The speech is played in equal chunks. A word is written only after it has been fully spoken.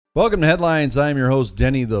Welcome to Headlines. I'm your host,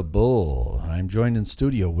 Denny the Bull. I'm joined in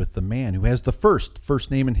studio with the man who has the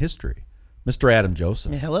first name in history, Mr. Adam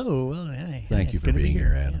Joseph. Hello. Well, hey, Thank you for being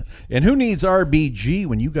here, Adam. Yes. And who needs RBG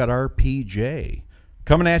when you got RPJ?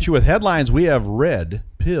 Coming at you with headlines, we have Red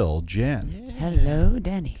Pill Jen. Yeah. Hello,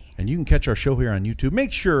 Denny. And you can catch our show here on YouTube.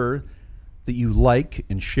 Make sure that you like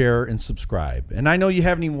and share and subscribe. And I know you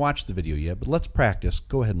haven't even watched the video yet, but let's practice.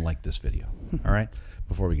 Go ahead and like this video, all right,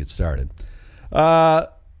 before we get started.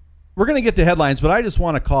 We're going to get to headlines, but I just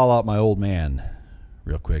want to call out my old man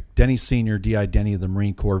real quick. Denny Sr., D.I. Denny of the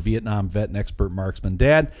Marine Corps, Vietnam vet and expert marksman.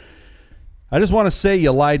 Dad, I just want to say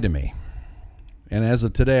you lied to me. And as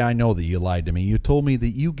of today, I know that you lied to me. You told me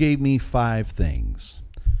that you gave me 5 things.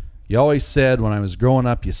 You always said when I was growing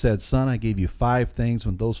up, you said, son, I gave you 5 things.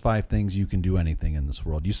 With those 5 things, you can do anything in this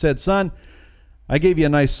world. You said, son, I gave you a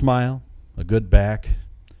nice smile, a good back,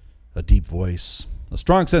 a deep voice, a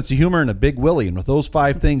strong sense of humor, and a big willie. And with those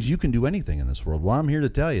 5 things, you can do anything in this world. Well, I'm here to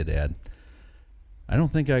tell you, Dad, I don't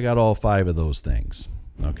think I got all 5 of those things.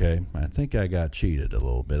 Okay? I think I got cheated a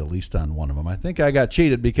little bit, at least on one of them. I think I got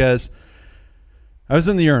cheated because I was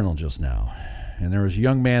in the urinal just now, and there was a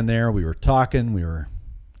young man there. We were talking. We were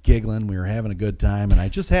giggling. We were having a good time. And I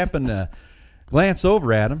just happened to glance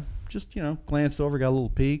over at him. Just, glanced over, got a little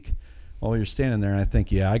peek while we were standing there. And I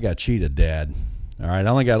think, yeah, I got cheated, Dad. All right, I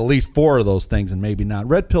only got at least 4 of those things and maybe not.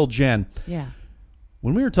 Red Pill Jen. Yeah.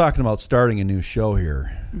 When we were talking about starting a new show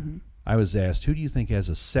here, I was asked, who do you think has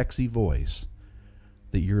a sexy voice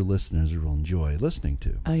that your listeners will enjoy listening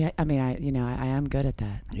to? Oh, yeah. I mean, I am good at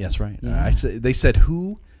that. Yes, right. Yeah. They said,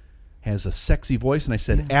 who has a sexy voice? And I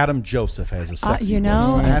said, yeah. Adam Joseph has a sexy voice.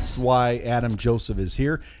 And that's why Adam Joseph is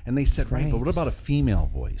here. And they said, right, but what about a female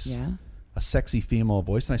voice? Yeah. A sexy female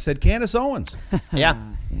voice. And I said, Candace Owens. Yeah.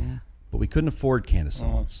 Yeah. But we couldn't afford Candace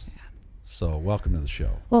Owens. Yeah. So welcome to the show.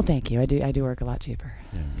 Well, thank you. I do work a lot cheaper.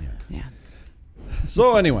 Yeah.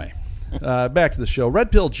 So anyway, back to the show.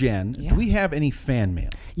 Red Pill Jen, Yeah. Do we have any fan mail?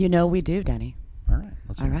 We do, Denny. All right.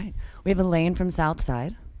 All right. We have Elaine from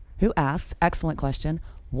Southside who asks, excellent question,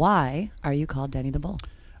 why are you called Denny the Bull?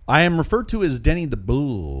 I am referred to as Denny the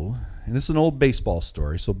Bull, and this is an old baseball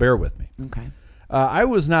story, so bear with me. Okay. I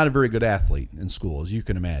was not a very good athlete in school, as you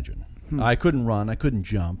can imagine. I couldn't run. I couldn't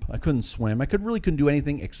jump. I couldn't swim. I really couldn't do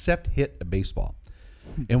anything except hit a baseball.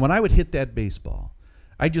 And when I would hit that baseball,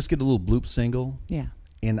 I'd just get a little bloop single. Yeah.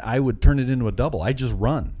 And I would turn it into a double. I'd just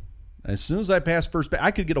run. As soon as I passed first base,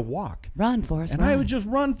 I could get a walk. Run, Forrest, and run. I would just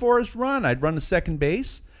run, Forrest, run. I'd run to second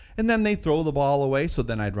base, and then they'd throw the ball away, so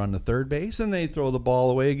then I'd run to third base, and they'd throw the ball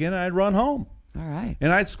away again, and I'd run home. All right.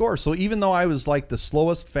 And I'd score. So even though I was like the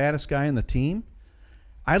slowest, fattest guy in the team,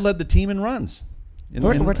 I led the team in runs.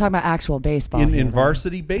 We're talking about actual baseball. In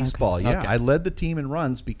varsity baseball, okay. yeah. Okay. I led the team in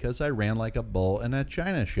runs because I ran like a bull in a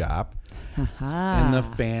china shop. And the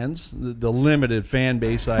fans, the limited fan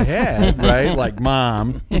base I had, right? Like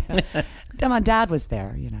Mom. My dad was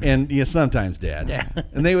there, And sometimes Dad. Yeah.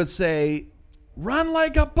 And they would say, run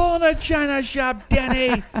like a bull in a china shop,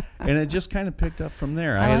 Denny. And it just kind of picked up from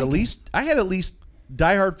there. I had at least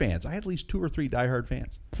diehard fans. I had at least 2 or 3 diehard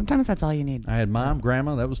fans. Sometimes that's all you need. I had Mom,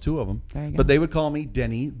 Grandma, that was 2 of them. There you go. But they would call me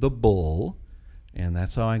Denny the Bull, and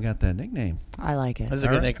that's how I got that nickname. I like it. That's a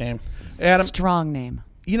good nickname. Adam, Strong name.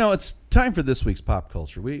 it's time for this week's pop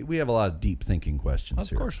culture. We have a lot of deep thinking questions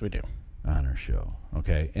here. Of course we do. On our show.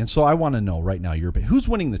 Okay. And so I want to know right now, who's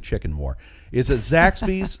winning the chicken war? Is it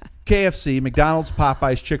Zaxby's, KFC, McDonald's,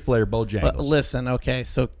 Popeyes, Chick-fil-A, or Bojangles? But listen, okay,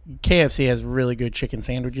 so KFC has really good chicken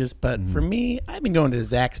sandwiches, but for me, I've been going to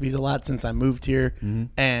Zaxby's a lot since I moved here,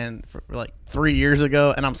 and for like 3 years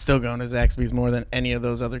ago, and I'm still going to Zaxby's more than any of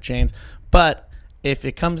those other chains. But if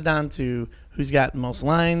it comes down to who's got the most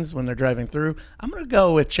lines when they're driving through, I'm going to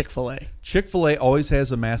go with Chick-fil-A. Chick-fil-A always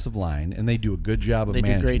has a massive line, and they do a good job of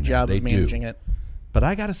managing it. They do a great job of managing it. But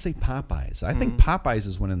I got to say Popeyes. I think Popeyes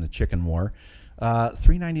is winning the chicken war.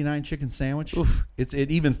 $3.99 chicken sandwich. Oof. It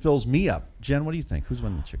even fills me up. Jen, what do you think? Who's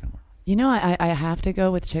winning the chicken war? I have to go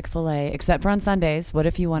with Chick-fil-A, except for on Sundays. What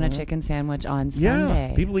if you want a chicken sandwich on Sunday?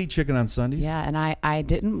 Yeah, people eat chicken on Sundays. Yeah, and I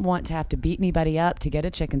didn't want to have to beat anybody up to get a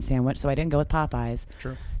chicken sandwich, so I didn't go with Popeyes.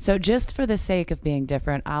 True. So just for the sake of being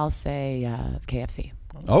different, I'll say KFC.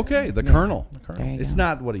 Okay, the Colonel. There you It's go.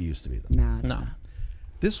 not what it used to be, though. No, it's not.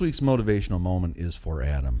 This week's motivational moment is for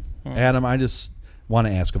Adam. Adam, I just want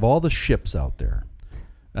to ask, of all the ships out there,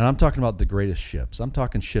 and I'm talking about the greatest ships, I'm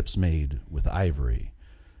talking ships made with ivory,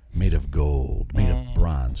 made of gold, made of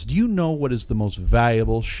bronze. Do you know what is the most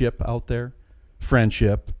valuable ship out there?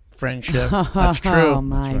 Friendship. That's true. Oh,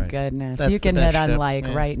 my right. goodness. That's you can the hit best on ship. like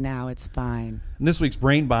Yeah. right now. It's fine. And this week's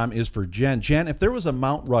Brain Bomb is for Jen. Jen, if there was a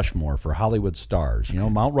Mount Rushmore for Hollywood stars,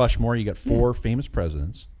 Mount Rushmore, you got 4 famous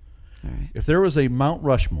presidents, All right. If there was a Mount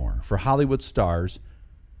Rushmore for Hollywood stars,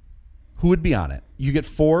 who would be on it? You get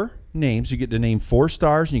 4 names. You get to name 4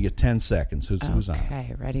 stars, and you get 10 seconds. Who's on it?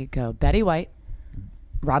 Okay, ready, go. Betty White,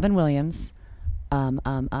 Robin Williams.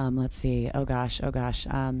 Let's see. Oh gosh.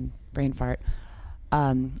 Brain fart.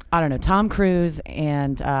 I don't know. Tom Cruise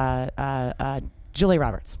and Julia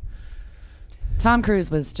Roberts. Tom Cruise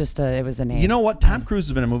was it was a name. You know what? Tom Cruise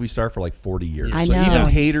has been a movie star for like 40 years. I So know. even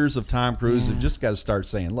haters of Tom Cruise have just got to start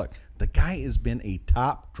saying, look, the guy has been a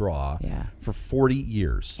top draw for 40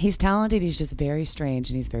 years. He's talented. He's just very strange,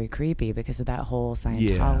 and he's very creepy because of that whole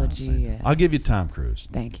Yeah. Scientology. I'll give you Tom Cruise.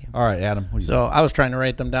 Thank you. All right, Adam. What do you So I was trying to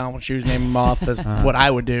write them down when she was naming them off as what I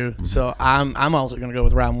would do. So I'm also going to go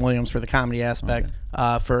with Robin Williams for the comedy aspect.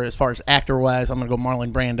 For as far as actor wise, I'm going to go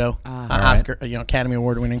Marlon Brando, Oscar, Academy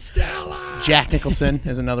Award winning. Jack Nicholson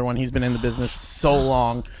is another one. He's been in the business so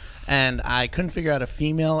long. And I couldn't figure out a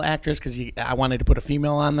female actress because I wanted to put a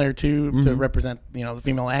female on there too to represent the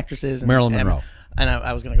female actresses. And, Marilyn Monroe. Mm-hmm. And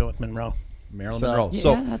I was going to go with Monroe. Monroe. Yeah,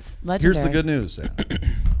 So that's legendary. here's the good news.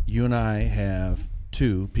 You and I have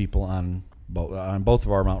 2 people on both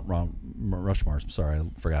of our Mount Rushmores. I'm sorry, I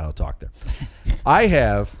forgot how to talk there. I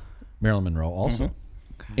have Marilyn Monroe also,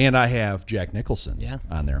 and I have Jack Nicholson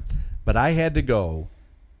on there. But I had to go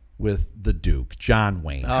with the Duke, John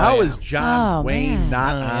Wayne. How is John Wayne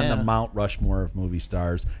not on the Mount Rushmore of movie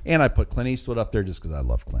stars? And I put Clint Eastwood up there just because I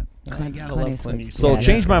love Clint. I gotta love Clint Eastwood. So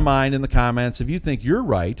change my mind in the comments. If you think you're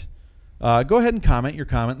right, go ahead and comment your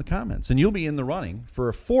comment in the comments. And you'll be in the running for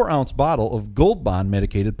a 4-ounce bottle of Gold Bond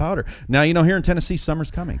medicated powder. Now, here in Tennessee,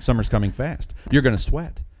 summer's coming. Summer's coming fast. You're going to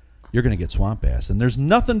sweat. You're going to get swamp ass. And there's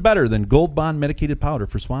nothing better than Gold Bond medicated powder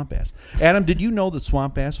for swamp ass. Adam, did you know that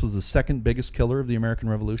swamp ass was the 2nd biggest killer of the American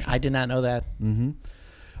Revolution? I did not know that. You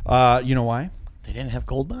know why? They didn't have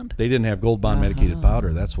Gold Bond? They didn't have Gold Bond medicated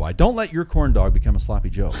powder. That's why. Don't let your corn dog become a sloppy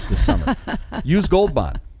Joe this summer. Use Gold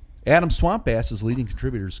Bond. Adam, swamp ass is leading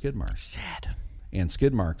contributor to skid marks. Sad. And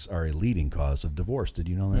skid marks are a leading cause of divorce. Did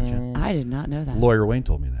you know that, Jen? I did not know that. Lawyer Wayne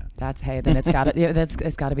told me that. Then it's got to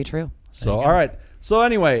it's got to be true. So, all right. So,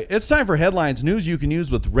 anyway, it's time for headlines. News you can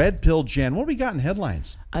use with Red Pill Jen. What do we got in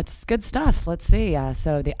headlines? It's good stuff. Let's see.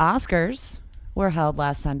 So the Oscars were held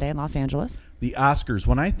last Sunday in Los Angeles. The Oscars.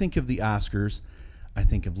 When I think of the Oscars, I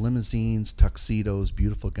think of limousines, tuxedos,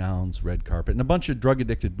 beautiful gowns, red carpet, and a bunch of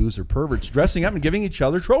drug-addicted boozer perverts dressing up and giving each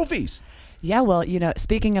other trophies. Yeah, well,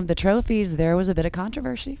 speaking of the trophies, there was a bit of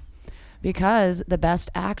controversy because the best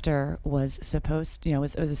actor was supposed,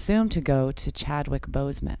 was assumed to go to Chadwick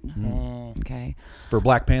Boseman. Okay. For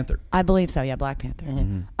Black Panther. I believe so, yeah, Black Panther.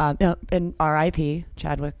 And R.I.P.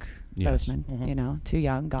 Chadwick Boseman, too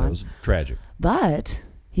young, gone. That was tragic. But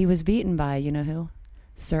he was beaten by, you know who?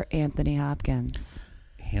 Sir Anthony Hopkins.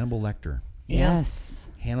 Hannibal Lecter. Yes.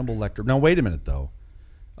 Hannibal Lecter. Now, wait a minute, though.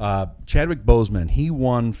 Chadwick Boseman, he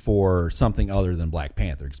won for something other than Black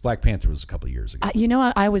Panther, because Black Panther was a couple of years ago.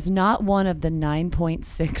 I was not one of the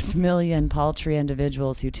 9.6 million paltry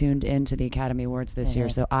individuals who tuned into the Academy Awards this year,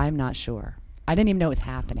 so I'm not sure. I didn't even know it was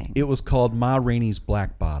happening. It was called Ma Rainey's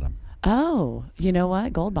Black Bottom. Oh, you know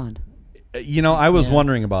what? Gold Bond. I was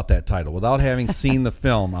wondering about that title. Without having seen the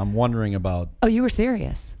film, I'm wondering about... Oh, you were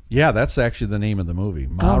serious? Yeah, that's actually the name of the movie.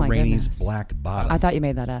 Ma Rainey's Black Bottom. I thought you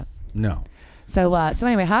made that up. No. So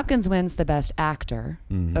anyway, Hopkins wins the Best Actor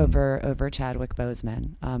over Chadwick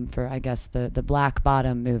Boseman for, I guess, the Black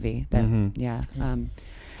Bottom movie. And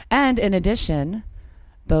in addition,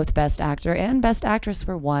 both Best Actor and Best Actress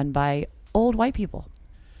were won by old white people.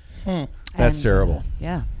 That's terrible.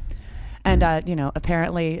 Yeah. And,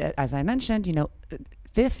 apparently, as I mentioned,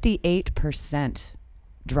 58%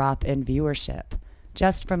 drop in viewership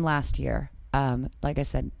just from last year. Like I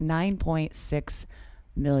said, 9.6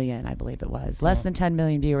 million, I believe it was. Less than 10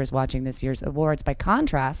 million viewers watching this year's awards. By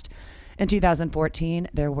contrast, in 2014,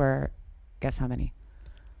 there were, guess how many?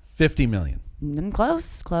 50 million.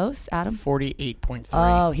 Close, Adam. 48.3.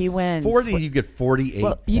 Oh, he wins. 40, you get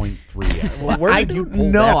 48.3. Well, Where did you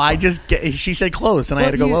pull No, that I from? just she said close, and I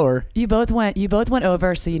had to go lower. You both went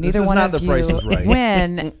over, so neither one of you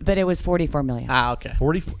win, but it was 44 million. Okay.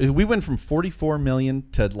 40. We went from 44 million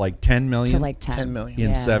to like 10 million. To like 10 million.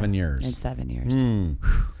 In 7 years. In 7 years.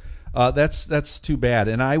 That's too bad.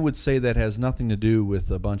 And I would say that has nothing to do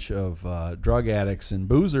with a bunch of drug addicts and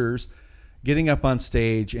boozers getting up on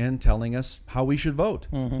stage and telling us how we should vote.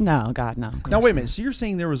 No, God, no. Now, wait a minute. So you're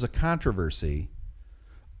saying there was a controversy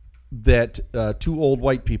that 2 old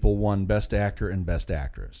white people won Best Actor and Best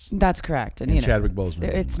Actress. That's correct. And Chadwick Boseman.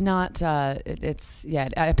 It's not, apparently It's the not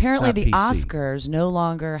PC. Oscars no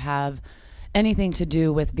longer have anything to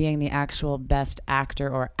do with being the actual best actor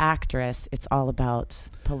or actress. It's all about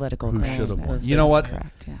political Who should have correctness. won? You know what?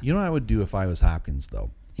 Correct, yeah. You know what I would do if I was Hopkins,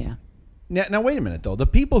 though? Yeah. Now, wait a minute, though. The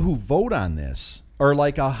people who vote on this are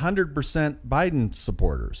like 100% Biden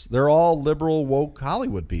supporters. They're all liberal, woke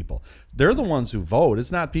Hollywood people. They're the ones who vote.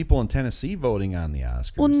 It's not people in Tennessee voting on the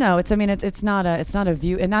Oscars. Well, no, it's not a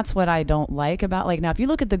view, and that's what I don't like about, like, now if you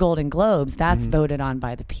look at the Golden Globes, that's voted on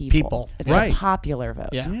by the people. It's Right. a popular vote.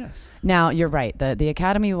 Yeah. Yes. Now you're right. The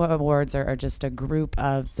Academy Awards are just a group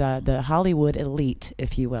of the Hollywood elite,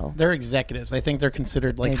 if you will. They're executives. I think they're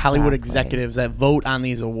considered like Hollywood Exactly. executives that vote on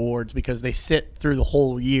these awards because they sit through the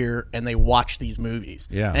whole year and they watch these movies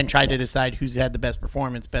and try to decide who's had the best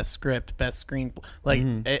performance, best script, best screen. Like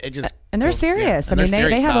it just And they're goes- serious. yeah. And I mean, they're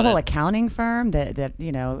they have a serious whole about it. accounting firm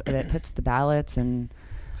that puts the ballots and.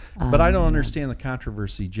 But I don't understand the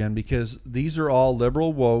controversy, Jen, because these are all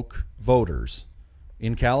liberal, woke voters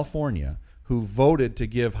in California who voted to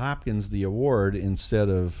give Hopkins the award instead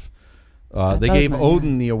of they gave Boseman,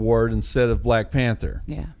 Odin the award instead of Black Panther.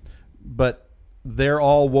 Yeah. But they're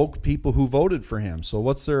all woke people who voted for him. So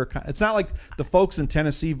what's their? It's not like the folks in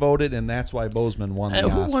Tennessee voted, and that's why Boseman won the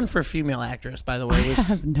Who Oscar. won for female actress, by the way?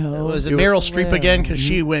 Was no Meryl Streep clue. again? Because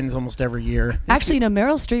she wins almost every year. Actually,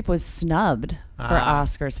 Meryl Streep was snubbed for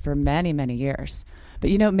Oscars for many, many years. But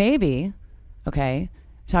maybe,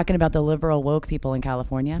 talking about the liberal woke people in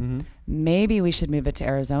California, maybe we should move it to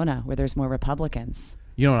Arizona where there's more Republicans.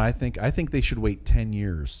 You know what I think? I think they should wait 10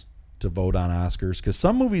 years to vote on Oscars because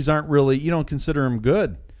some movies aren't really, you don't consider them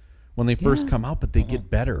good when they first come out, but they get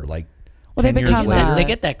better. Like Well, they 10 years become, later. They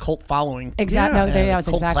get that cult following. Exactly. Yeah. That was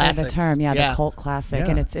Cult exactly classics. the term. Yeah, Yeah. the cult classic. Yeah.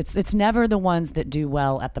 And it's never the ones that do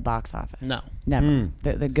well at the box office. No. Never.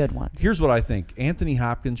 The good ones. Here's what I think Anthony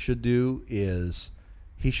Hopkins should do is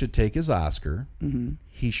he should take his Oscar.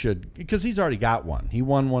 He should, because he's already got one. He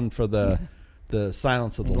won one for the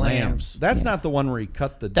Silence of the Lambs. That's not the one where he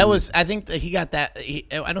cut the That dude. was, I think that he got that.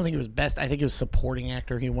 I don't think it was best. I think it was supporting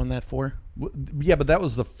actor he won that for. Yeah, but that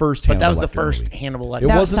was the first But that was the Hannibal Lecter first movie. Hannibal Lecter. It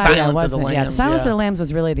That wasn't was- Silence yeah, of the wasn't- yeah, Lambs. Silence yeah. of the Lambs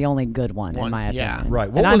was really the only good one, in One, my yeah. opinion. Right.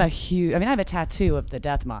 What And I'm was- a huge. I mean, I have a tattoo of the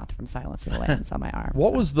death moth from Silence of the Lambs on my arm.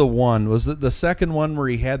 What so. was the one? Was it the second one where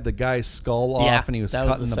he had the guy's skull off and he was that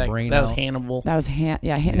cutting the second- brain That out? was Hannibal. That was no,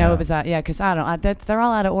 Yeah. it was because I don't. They're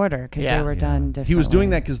all out of order because Yeah. they were done differently. He was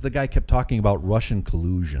doing that because the guy kept talking about Russian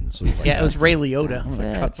collusion. So he's like, Yeah, it was "That's Ray it. Liotta. I'm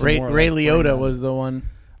gonna cut some Ray more of Ray that brain Liotta out." was the one.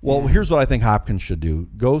 Well, here's what I think Hopkins should do.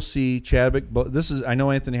 Go see Chadwick. I know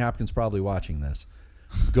Anthony Hopkins probably watching this.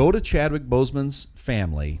 Go to Chadwick Boseman's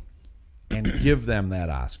family and give them that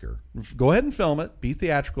Oscar. Go ahead and film it. Be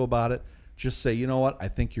theatrical about it. Just say, you know what? I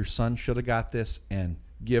think your son should have got this, and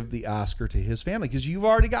give the Oscar to his family because you've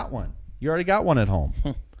already got one. You already got one at home,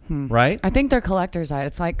 right? I think they're collectors'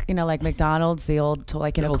 items. It's like like McDonald's, the old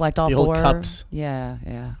collect all the old four cups. Yeah.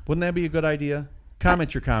 Wouldn't that be a good idea?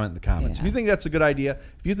 Comment your comment in the comments. Yeah. If you think that's a good idea,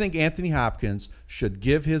 if you think Anthony Hopkins should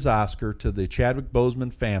give his Oscar to the Chadwick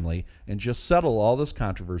Boseman family and just settle all this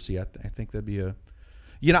controversy, I think that'd be a...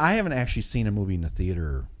 I haven't actually seen a movie in the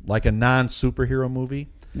theater, like a non-superhero movie.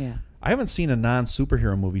 Yeah. I haven't seen a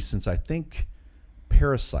non-superhero movie since, I think,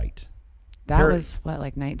 Parasite. That was what,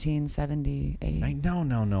 like 1978?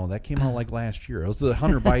 No. That came out like last year. It was the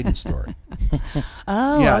Hunter Biden story.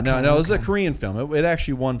 Oh, Yeah, okay, no, it was a Korean film. It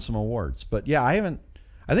actually won some awards. But yeah, I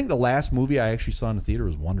think the last movie I actually saw in the theater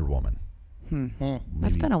was Wonder Woman.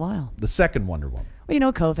 That's been a while. The second Wonder Woman.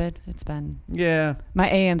 Well, COVID. It's been. Yeah. My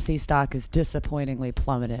AMC stock is disappointingly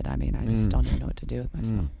plummeted. I mean, I just don't even know what to do with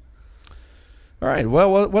myself. All right.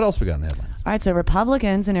 Well, what else we got in the headlines? All right, so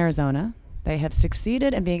Republicans in Arizona, they have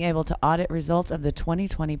succeeded in being able to audit results of the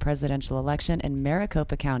 2020 presidential election in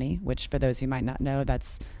Maricopa County, which, for those who might not know,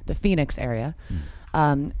 that's the Phoenix area,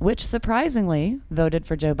 which surprisingly voted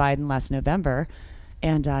for Joe Biden last November.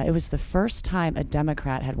 And it was the first time a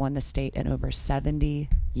Democrat had won the state in over 70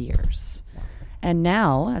 years. And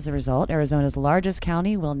now, as a result, Arizona's largest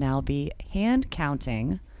county will now be hand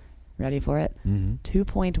counting, ready for it,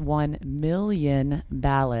 2.1 million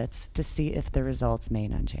ballots to see if the results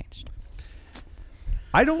remain unchanged.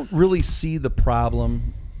 I don't really see the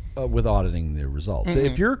problem with auditing the results.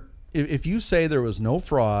 If you say there was no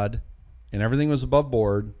fraud and everything was above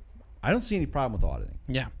board, I don't see any problem with auditing.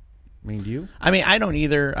 Yeah. I mean, do you? I mean, I don't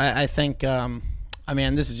either. I think,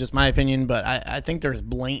 this is just my opinion, but I think there's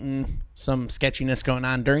blatant some sketchiness going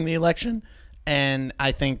on during the election. And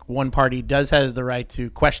I think one party has the right to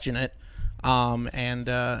question it and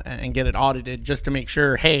get it audited just to make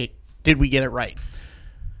sure, hey, did we get it right?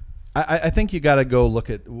 I think you got to go look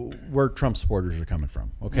at where Trump supporters are coming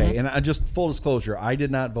from. Okay. And I just full disclosure, I did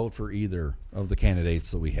not vote for either of the candidates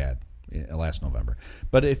that we had. last November.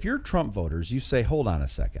 But if you're Trump voters, you say, hold on a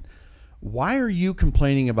second. Why are you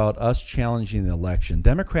complaining about us challenging the election?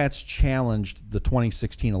 Democrats challenged the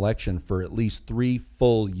 2016 election for at least 3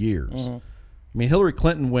 full years. I mean, Hillary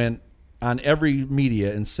Clinton went on every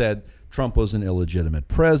media and said Trump was an illegitimate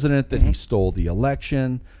president, that he stole the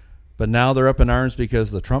election. But now they're up in arms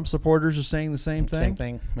because the Trump supporters are saying the same thing? Same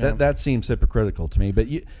thing. Yeah. That seems hypocritical to me. But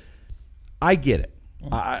I get it.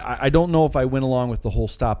 I don't know if I went along with the whole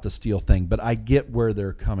stop the steal thing, but I get where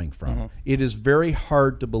they're coming from. It is very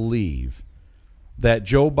hard to believe that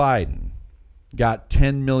Joe Biden got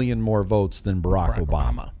 10 million more votes than Barack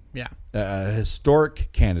Obama. Yeah. A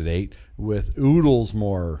historic candidate with oodles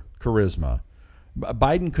more charisma.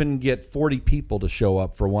 Biden couldn't get 40 people to show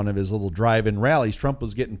up for one of his little drive-in rallies. Trump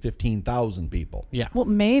was getting 15,000 people. Yeah. Well,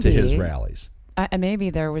 maybe to his rallies. Maybe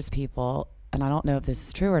there was people, and I don't know if this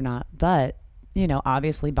is true or not, but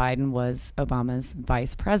obviously Biden was Obama's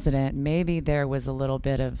vice president. Maybe there was a little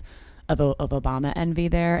bit of Obama envy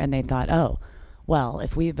there, and they thought, oh, well,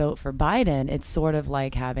 if we vote for Biden, it's sort of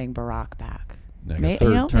like having Barack back. Maybe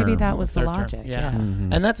that was the logic. Yeah.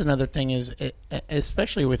 And that's another thing is,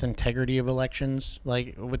 especially with integrity of elections,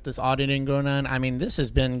 like with this auditing going on. I mean, this has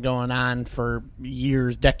been going on for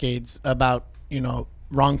years, decades about,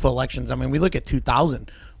 wrongful elections. I mean, we look at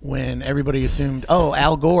 2000 when everybody assumed, oh,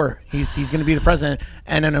 Al Gore, he's going to be the president.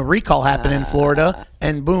 And then a recall happened in Florida,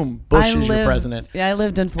 and boom, Bush is your president. Yeah, I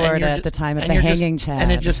lived in Florida at the time of the hanging Chad.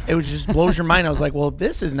 And it just blows your mind. I was like, well, if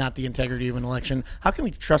this is not the integrity of an election, how can we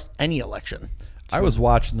trust any election? I was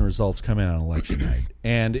watching the results come in on election night,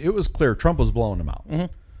 and it was clear Trump was blowing them out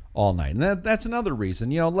all night. And that's another reason.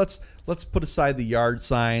 Let's put aside the yard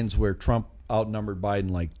signs where Trump outnumbered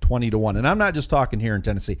Biden like 20-1. And I'm not just talking here in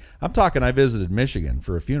Tennessee. I'm talking I visited Michigan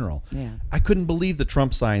for a funeral. Yeah. I couldn't believe the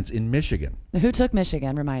Trump signs in Michigan. Who took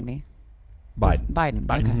Michigan? Remind me. Biden.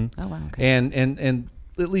 Biden. Okay. Oh, wow. Okay. And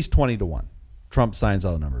at least 20-1. Trump signs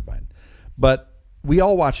outnumbered Biden. But we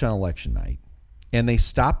all watched on election night, and they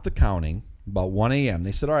stopped the counting about 1 a.m.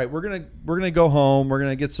 They said, all right, we're gonna go home. We're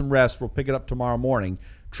going to get some rest. We'll pick it up tomorrow morning.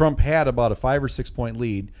 Trump had about a 5 or 6 point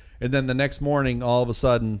lead. And then the next morning, all of a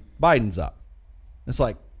sudden, Biden's up. It's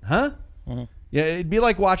like, huh? Yeah, it'd be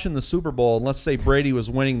like watching the Super Bowl. And let's say Brady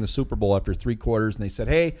was winning the Super Bowl after 3 quarters. And they said,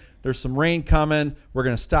 hey, there's some rain coming. We're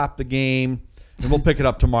going to stop the game. And we'll pick it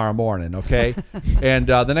up tomorrow morning, okay? And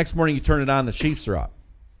the next morning, you turn it on. The Chiefs are up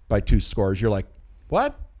by 2 scores. You're like,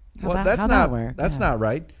 what? That's not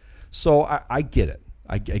right. So I get it.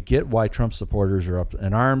 I get why Trump supporters are up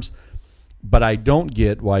in arms, but I don't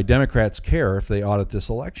get why Democrats care if they audit this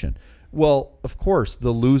election. Well, of course,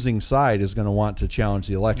 the losing side is going to want to challenge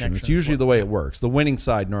the election. It's usually the way it works. The winning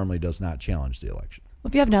side normally does not challenge the election. Well,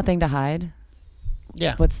 if you have nothing to hide,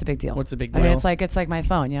 what's the big deal? What's the big deal? I mean, it's like my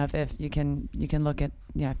phone. If you can look at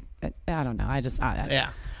I don't know.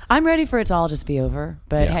 I'm ready for it to all just be over.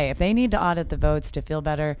 But hey, if they need to audit the votes to feel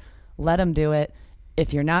better, let them do it.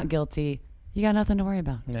 If you're not guilty, you got nothing to worry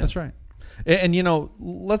about. Yeah. That's right. And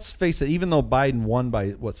let's face it, even though Biden won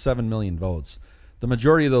by 7 million votes, the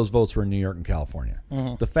majority of those votes were in New York and California.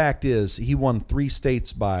 The fact is he won 3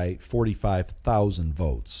 states by 45,000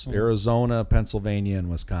 votes, Arizona, Pennsylvania, and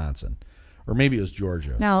Wisconsin. Or maybe it was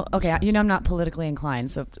Georgia. Now, okay, I'm not politically inclined,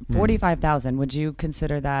 so 45,000, would you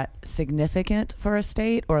consider that significant for a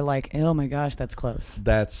state, or like, oh my gosh, that's close?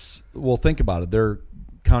 Well, think about it. They're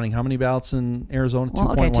counting how many ballots in Arizona?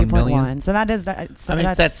 2.1 million. So that is that. So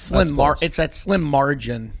it's that slim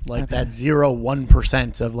margin, like that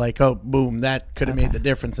 0.1% of like, oh, boom, that could have made the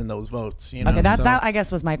difference in those votes. Okay, that I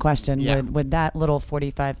guess was my question. Yeah. Would that little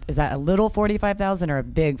 45? Is that a little 45,000 or a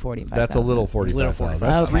big 45,000? That's a little 45,000.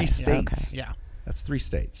 That's 3 states. Yeah, that's 3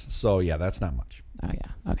 states. So yeah, that's not much. Oh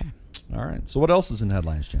yeah. Okay. All right. So what else is in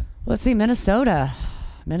headlines, Jen? Let's see. Minnesota.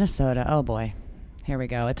 Oh boy. Here we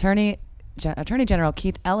go. Attorney General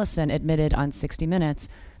Keith Ellison admitted on 60 Minutes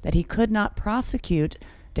that he could not prosecute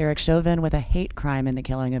Derek Chauvin with a hate crime in the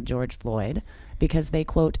killing of George Floyd because they,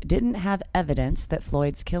 quote, didn't have evidence that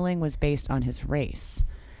Floyd's killing was based on his race.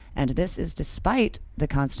 And this is despite the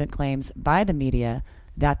constant claims by the media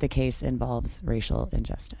that the case involves racial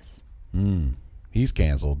injustice. He's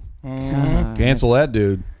canceled. Cancel that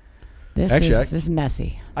dude. This is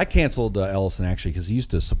messy. I canceled Ellison actually because he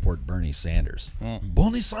used to support Bernie Sanders.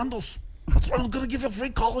 Bernie Sanders. That's why I'm going to give you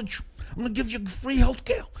free college. I'm going to give you free health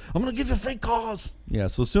care. I'm going to give you free cars. Yeah,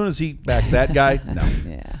 so as soon as he backed that guy, no.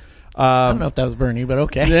 Yeah. I don't know if that was Bernie, but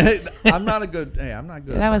okay. I'm not good.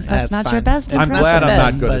 That's not fine. your best. I'm glad I'm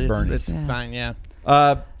not good at Bernie. It's fine, yeah.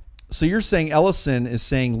 So you're saying Ellison is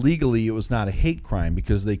saying legally it was not a hate crime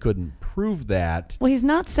because they couldn't prove that. Well, he's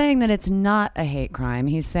not saying that it's not a hate crime.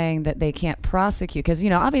 He's saying that they can't prosecute because,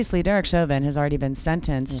 obviously Derek Chauvin has already been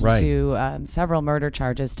sentenced to several murder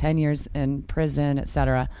charges, 10 years in prison,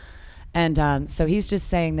 etc. And so he's just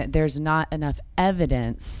saying that there's not enough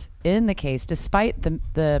evidence in the case, despite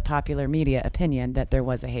the popular media opinion that there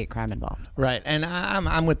was a hate crime involved. Right, and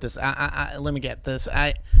I'm with this. Let me get this.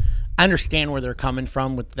 I understand where they're coming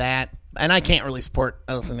from with that, and I can't really support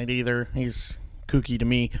Ellison either. He's kooky to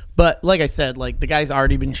me, but like I said, like the guy's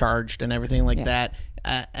already been charged and everything like that,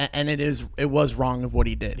 and it was wrong of what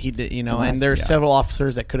he did. He did, and there's several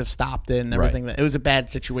officers that could have stopped it and everything. It was a bad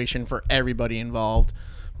situation for everybody involved.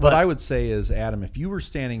 What I would say is, Adam, if you were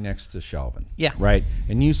standing next to Chauvin, yeah, right,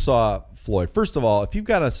 and you saw Floyd, first of all, if you've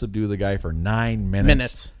got to subdue the guy for 9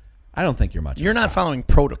 minutes, I don't think you're much. You're not following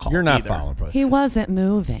protocol. You're not either. following protocol. He wasn't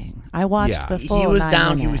moving. I watched the full. He was 9 down.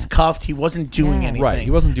 minutes. He was cuffed. He wasn't doing anything. Right. He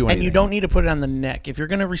wasn't doing anything. And you don't need to put it on the neck. If you're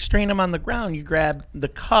going to restrain him on the ground, you grab the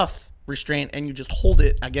cuff restraint and you just hold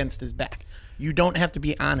it against his back. You don't have to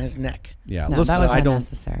be on his neck. Yeah, no, listen, that was I don't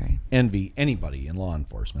unnecessary. envy anybody in law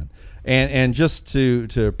enforcement. And just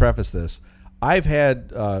to preface this, I've had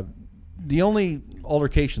the only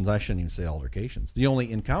altercations, I shouldn't even say altercations, the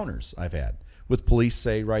only encounters I've had with police,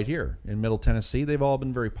 say, right here in Middle Tennessee, they've all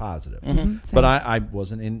been very positive. Mm-hmm. But I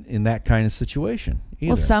wasn't in that kind of situation either.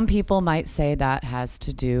 Well, some people might say that has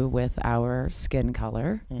to do with our skin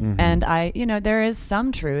color. Mm-hmm. And there is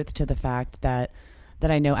some truth to the fact that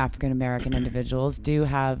I know African American individuals do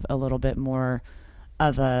have a little bit more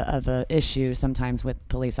of a issue sometimes with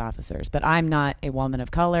police officers. But I'm not a woman of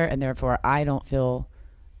color, and therefore I don't feel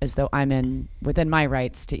as though I'm within my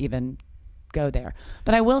rights to even go there.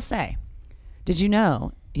 But I will say, did you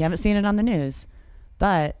know, you haven't seen it on the news,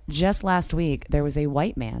 but just last week there was a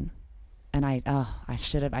white man, and I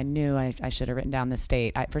should have written down the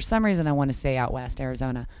state. For some reason I want to say out west,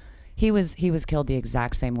 Arizona. He was killed the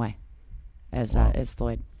exact same way as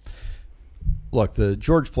Floyd. Look, the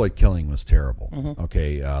George Floyd killing was terrible. Mm-hmm.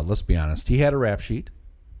 Okay, let's be honest. He had a rap sheet.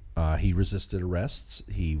 He resisted arrests.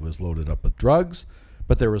 He was loaded up with drugs,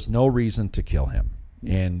 but there was no reason to kill him.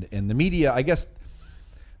 And the media, I guess,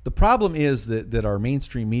 the problem is that our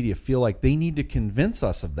mainstream media feel like they need to convince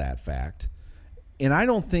us of that fact. And I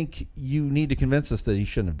don't think you need to convince us that he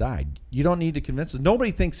shouldn't have died. You don't need to convince us.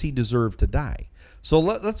 Nobody thinks he deserved to die. So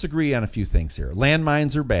let's agree on a few things here.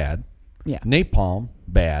 Landmines are bad. Yeah. Napalm,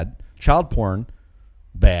 bad. Child porn,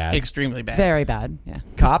 bad. Extremely bad. Very bad, yeah.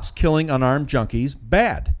 Cops killing unarmed junkies,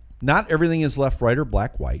 bad. Not everything is left, right, or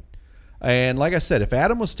black, white. And like I said, if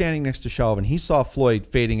Adam was standing next to Chauvin, he saw Floyd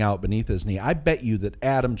fading out beneath his knee, I bet you that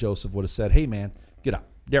Adam Joseph would have said, hey, man, get up.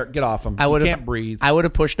 Derek, get off him. You can't breathe. I would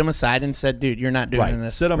have pushed him aside and said, dude, you're not doing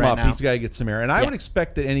this. Sit him right up. now. He's got to get some air. And I would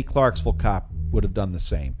expect that any Clarksville cop would have done the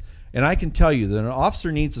same. And I can tell you that an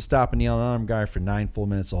officer needs to stop and yell at an unarmed guy for 9 full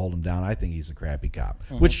minutes to hold him down. I think he's a crappy cop,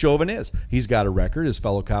 which Chauvin is. He's got a record. His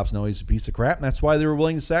fellow cops know he's a piece of crap, and that's why they were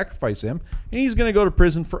willing to sacrifice him. And he's going to go to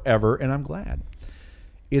prison forever, and I'm glad.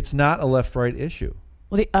 It's not a left-right issue.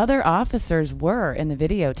 Well, the other officers were in the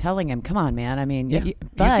video telling him, come on, man. I mean, you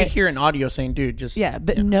but could hear an audio saying, dude, just... Yeah,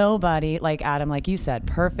 but nobody, like Adam, like you said,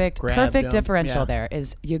 perfect differential there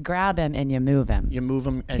is you grab him and you move him. You move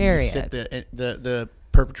him and Period. you sit the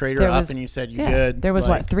perpetrator up and you said, you good. There was,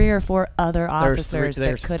 3 or 4 other officers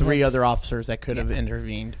there's that could 3 have... other officers that could have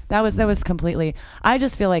intervened. That was completely... I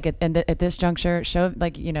just feel like at this juncture,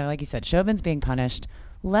 like you said, Chauvin's being punished.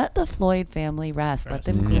 Let the Floyd family rest. Let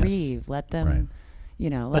them grieve. Let them... Right.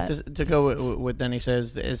 But to go with what Denny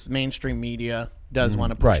says, is mainstream media does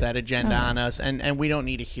want to push that agenda on us, and we don't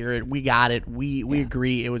need to hear it. We got it. We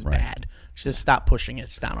agree it was bad. Just stop pushing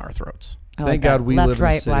it down our throats. Thank God we Left, live in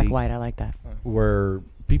right, a city black, white. I like that. where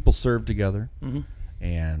people serve together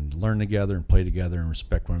and learn together and play together and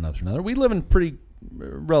respect one another. We live in pretty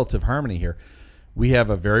relative harmony here. We have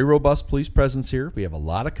a very robust police presence here. We have a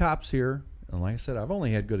lot of cops here. And like I said, I've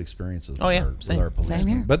only had good experiences with our police. Same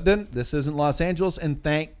here. But then this isn't Los Angeles, and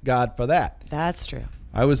thank God for that. That's true.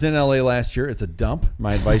 I was in L.A. last year. It's a dump.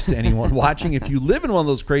 My advice to anyone watching, if you live in one of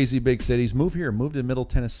those crazy big cities, move here. Move to Middle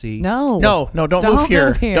Tennessee. No, don't move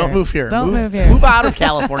here. Don't move here. Don't move here. Move out of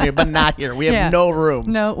California, but not here. We have no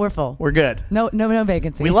room. No, we're full. We're good. No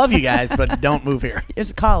vacancy. We love you guys, but don't move here.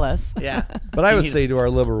 Just call us. Yeah. But I would say to our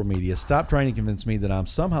liberal media, stop trying to convince me that I'm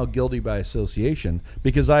somehow guilty by association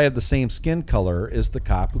because I have the same skin color as the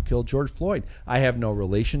cop who killed George Floyd. I have no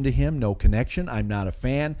relation to him, no connection. I'm not a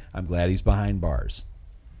fan. I'm glad he's behind bars.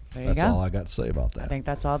 There you That's go. all I got to say about that. I think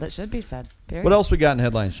that's all that should be said. Period. What else we got in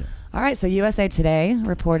headlines, Jim? All right, so USA Today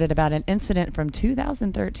reported about an incident from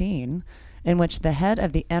 2013 in which the head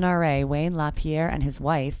of the NRA, Wayne LaPierre, and his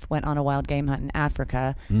wife went on a wild game hunt in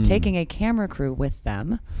Africa, taking a camera crew with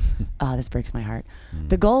them. This breaks my heart.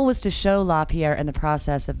 The goal was to show LaPierre in the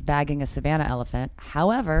process of bagging a savanna elephant.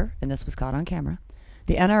 However, and this was caught on camera,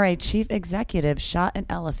 the NRA chief executive shot an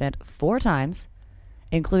elephant 4 times,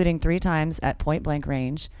 including 3 times at point-blank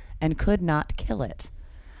range, and could not kill it.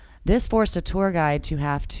 This forced a tour guide to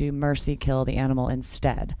have to mercy kill the animal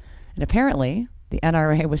instead. And apparently, the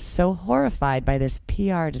NRA was so horrified by this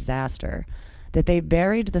PR disaster that they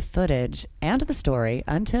buried the footage and the story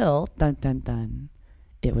until, dun dun dun,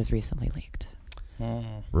 it was recently leaked.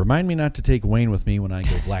 Remind me not to take Wayne with me when I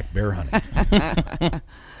go black bear hunting.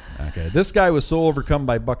 Okay, this guy was so overcome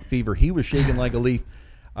by buck fever, he was shaking like a leaf.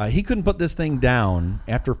 He couldn't put this thing down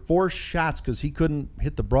after 4 shots because he couldn't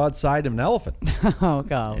hit the broadside of an elephant. Oh,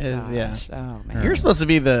 God. Yeah. Oh, man. You're supposed to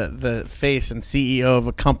be the face and CEO of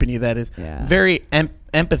a company that is very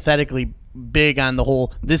empathetically big on the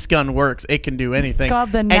whole, this gun works, it can do anything. It's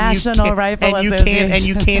called the National Rifle Association. And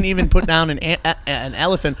you can't even put down an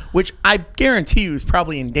elephant, which I guarantee you is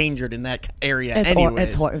probably endangered in that area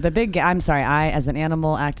anyways. The big, I'm sorry, I, as an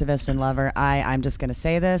animal activist and lover, I'm just going to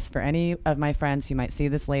say this for any of my friends who might see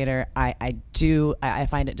this later, I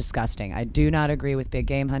find it disgusting. I do not agree with big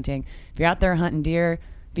game hunting. If you're out there hunting deer,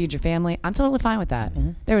 feed your family, I'm totally fine with that.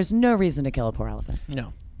 There is no reason to kill a poor elephant.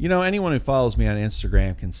 No. You know, anyone who follows me on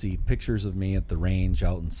Instagram can see pictures of me at the range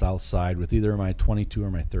out in South Side with either my 22 or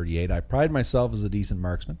my 38. I pride myself as a decent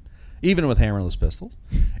marksman, even with hammerless pistols.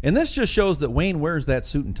 And this just shows that Wayne wears that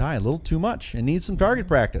suit and tie a little too much and needs some target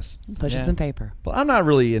practice. Push it some paper. But I'm not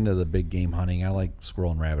really into the big game hunting. I like squirrel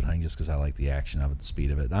and rabbit hunting just because I like the action of it, the speed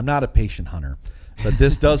of it. I'm not a patient hunter. But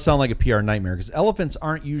this does sound like a PR nightmare because elephants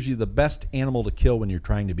aren't usually the best animal to kill when you're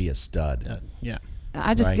trying to be a stud. Yeah.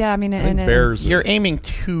 I just, Right. yeah, I mean, I think bears. You're aiming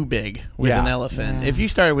too big with an elephant. Yeah. If you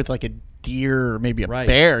started with like a deer or maybe a Right.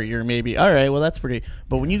 bear, you're maybe, all right, well, that's pretty.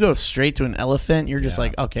 But when you go straight to an elephant, you're just Yeah.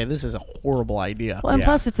 like, okay, this is a horrible idea. Well, and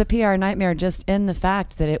plus it's a PR nightmare just in the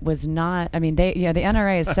fact that it was not, I mean, the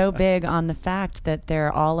NRA is so big on the fact that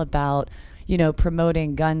they're all about,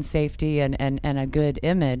 promoting gun safety and a good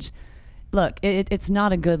image. Look, it's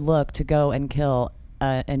not a good look to go and kill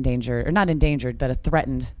endangered, or not endangered, but a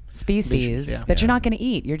threatened species that you're not going to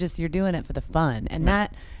eat. You're doing it for the fun. And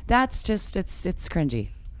that's just, it's cringy.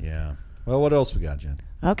 Yeah. Well, what else we got, Jen?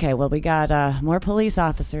 Okay, well, we got more police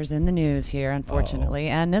officers in the news here, unfortunately.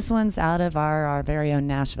 And this one's out of our very own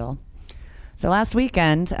Nashville. So last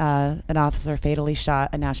weekend, an officer fatally shot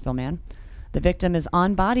a Nashville man. The victim is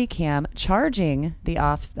on body cam charging the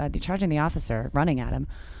officer, running at him,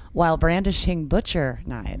 while brandishing butcher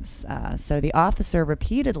knives. So the officer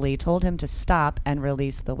repeatedly told him to stop and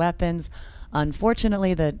release the weapons.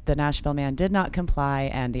 Unfortunately, the Nashville man did not comply,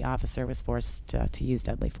 and the officer was forced to use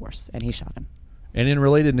deadly force, and he shot him. And in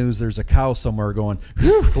related news, there's a cow somewhere going,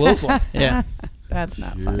 whew, close one. Yeah. That's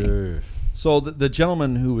not funny. So the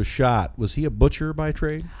gentleman who was shot, was he a butcher by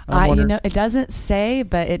trade? It doesn't say,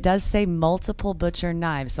 but it does say multiple butcher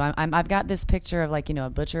knives. So I've got this picture of a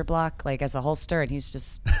butcher block as a holster, and he's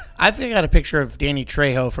just. I think I got a picture of Danny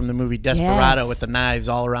Trejo from the movie Desperado with the knives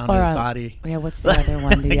all around his body. Yeah, what's the other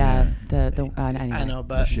one? Anyway. I know,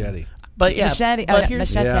 but machete. But yeah, machete. But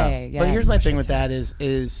here's, machete. But here's my thing with Machete. that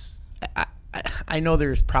is I know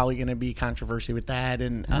there's probably going to be controversy with that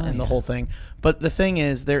and the whole thing, but the thing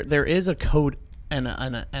is there is a code and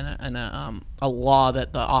a law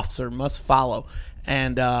that the officer must follow,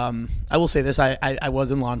 and I will say this: I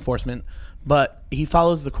was in law enforcement, but he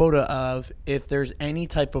follows the quota of if there's any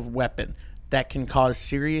type of weapon that can cause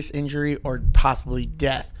serious injury or possibly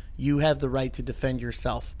death, you have the right to defend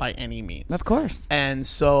yourself by any means. Of course. And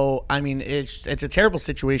so, I mean, it's a terrible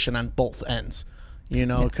situation on both ends.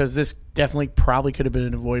 Because this definitely probably could have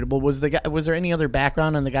been avoidable. Was there any other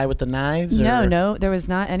background on the guy with the knives? No, there was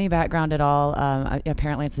not any background at all.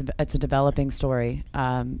 Apparently, it's a developing story.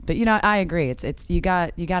 But I agree. It's you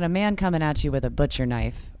got a man coming at you with a butcher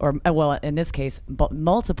knife, or in this case,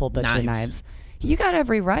 multiple butcher knives. You got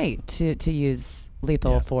every right to use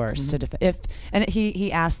lethal force to defend. And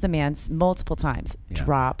he asked the man multiple times,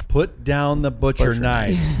 put down the butcher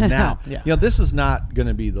knives now. This is not going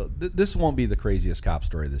to be this won't be the craziest cop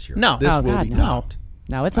story this year. No, this will be topped.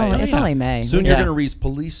 No, it's only May. Soon you're going to read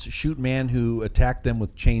police shoot man who attacked them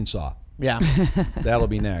with chainsaw. Yeah, that'll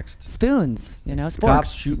be next. Spoons, sporks.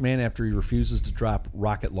 Cops shoot man after he refuses to drop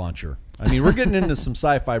rocket launcher. I mean, we're getting into some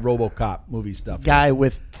sci-fi RoboCop movie stuff. Guy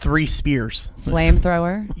with 3 spears,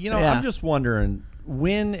 flamethrower. I'm just wondering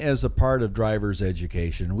when, as a part of driver's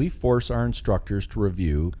education, we force our instructors to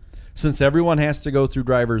review. Since everyone has to go through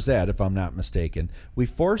driver's ed, if I'm not mistaken, we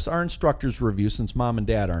force our instructors to review since mom and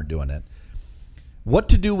dad aren't doing it. What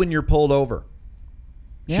to do when you're pulled over?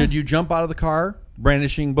 Yeah. Should you jump out of the car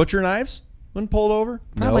brandishing butcher knives when pulled over?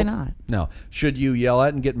 Probably No. not. No. Should you yell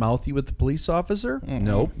at and get mouthy with the police officer?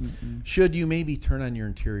 No. Should you maybe turn on your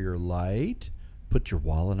interior light, put your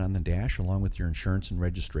wallet on the dash along with your insurance and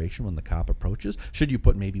registration when the cop approaches? Should you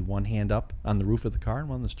put maybe one hand up on the roof of the car and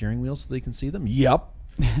one on the steering wheel so they can see them? Yep.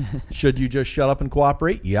 Should you just shut up and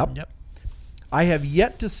cooperate? Yep. I have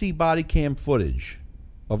yet to see body cam footage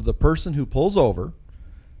of the person who pulls over,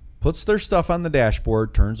 puts their stuff on the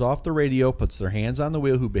dashboard, turns off the radio, puts their hands on the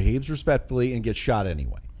wheel, who behaves respectfully and gets shot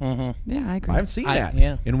anyway. Yeah, I agree. I haven't seen that.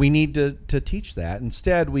 Yeah. And we need to teach that.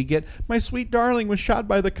 Instead, we get, my sweet darling was shot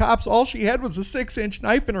by the cops. All she had was a 6-inch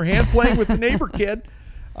knife in her hand playing with the neighbor kid.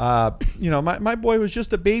 My boy was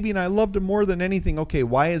just a baby and I loved him more than anything. Okay,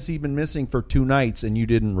 why has he been missing for 2 nights and you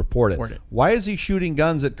didn't report it? Why is he shooting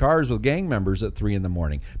guns at cars with gang members at 3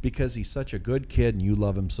 a.m? Because he's such a good kid and you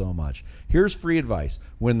love him so much. Here's free advice.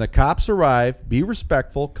 When the cops arrive, be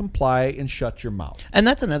respectful, comply, and shut your mouth. And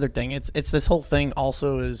that's another thing. It's this whole thing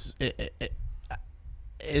also is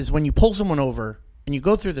when you pull someone over and you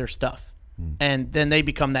go through their stuff. And then they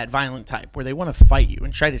become that violent type where they want to fight you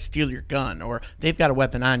and try to steal your gun, or they've got a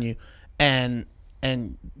weapon on you, and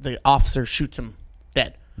the officer shoots him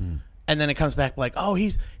dead. And then it comes back like, oh,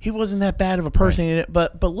 he wasn't that bad of a person. Right.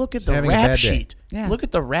 But look at the rap sheet. Yeah. Look at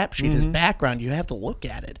the rap sheet, his background. You have to look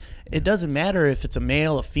at it. It doesn't matter if it's a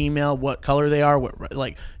male, a female, what color they are.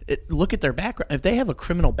 Look at their background. If they have a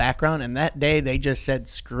criminal background and that day they just said,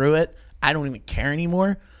 screw it, I don't even care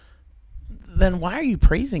anymore, then why are you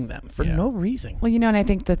praising them for no reason? Well, and I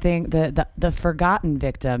think the forgotten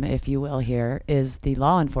victim, if you will, here is the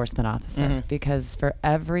law enforcement officer, because for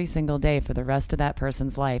every single day for the rest of that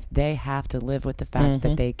person's life, they have to live with the fact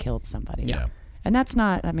that they killed somebody. Yeah. And that's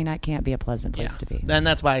not, that can't be a pleasant place to be. And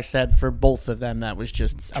that's why I said for both of them, that was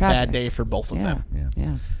just a bad day for both of them.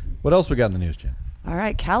 Yeah. What else we got in the news, Jen? All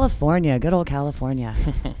right, California, good old California.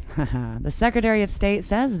 The Secretary of State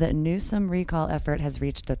says that Newsom recall effort has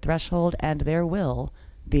reached the threshold and there will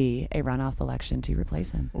be a runoff election to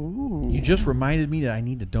replace him. Ooh. You just reminded me that I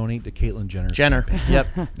need to donate to Caitlyn Jenner's Jenner. campaign. Yep.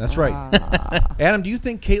 That's right. Adam, do you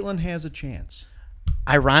think Caitlyn has a chance?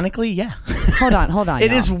 Ironically, yeah. Hold on.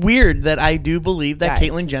 It is weird that I do believe that Guys.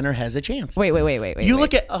 Caitlyn Jenner has a chance. Wait. You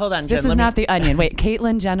look at, hold on, Jen. This is not The Onion. Wait,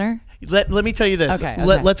 Caitlyn Jenner? Let me tell you this. Okay.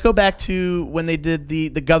 Let's go back to when they did the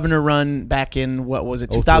governor run back in, what was it,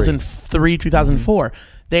 2003, 2004.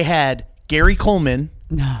 They had Gary Coleman,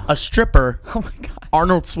 a stripper, Oh my God.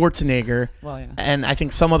 Arnold Schwarzenegger, and I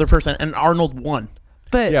think some other person, and Arnold won.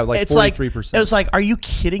 But yeah, like it's 43%. It was like, are you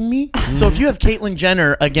kidding me? So if you have Caitlyn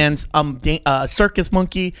Jenner against circus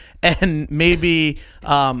monkey and maybe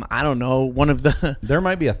I don't know, one of the there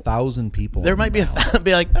might be 1,000 people. There might be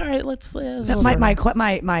be like, all right, let's.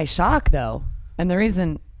 My shock though, and the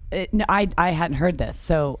reason I hadn't heard this.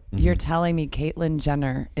 So you're telling me Caitlyn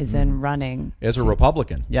Jenner is in running as a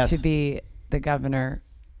Republican, yes, to be the governor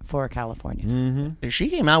for California. She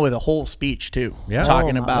came out with a whole speech too, Yeah.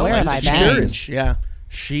 talking about where have I been? change. Yeah.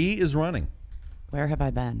 She is running. Where have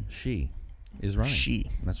I been? She is running.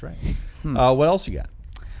 She. That's right. What else you got?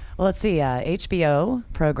 Well, let's see. HBO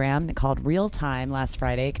program called Real Time last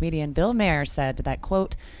Friday. Comedian Bill Maher said that,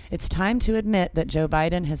 quote, "It's time to admit that Joe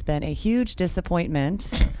Biden has been a huge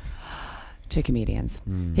disappointment to comedians."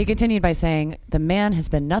 He continued by saying, "The man has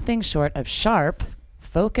been nothing short of sharp,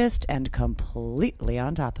 focused, and completely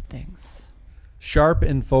on top of things." Sharp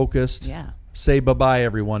and focused. Yeah. Say bye-bye,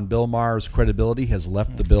 everyone. Bill Maher's credibility has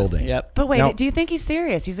left the building. Yep. But wait, Now, do you think he's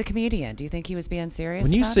serious? He's a comedian. Do you think he was being serious?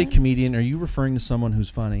 when you about say it? comedian, are you referring to someone who's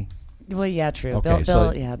funny? Well, yeah, true. Okay,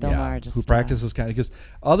 Bill Maher just who practices kind of, because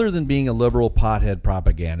other than being a liberal pothead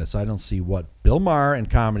propagandist, I don't see what Bill Maher and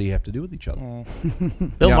comedy have to do with each other.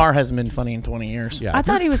 Bill Maher hasn't been funny in 20 years. Yeah, I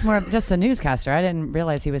thought he was more of just a newscaster. I didn't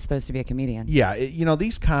realize he was supposed to be a comedian. Yeah,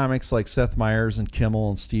 these comics like Seth Meyers and Kimmel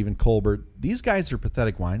and Stephen Colbert, these guys are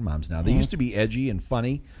pathetic wine moms now. They used to be edgy and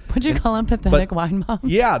funny. Would you call him pathetic wine mom?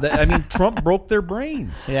 Yeah, Trump broke their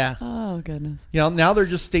brains. Yeah. Oh, goodness. Now they're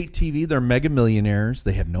just state TV. They're mega millionaires.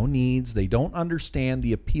 They have no needs. They don't understand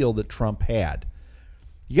the appeal that Trump had.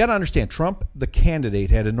 You got to understand, Trump, the candidate,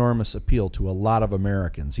 had enormous appeal to a lot of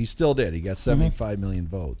Americans. He still did. He got 75 million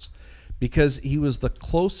votes because he was the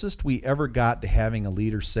closest we ever got to having a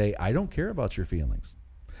leader say, I don't care about your feelings.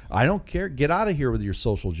 I don't care. Get out of here with your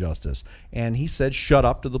social justice. And he said, shut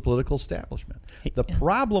up to the political establishment. The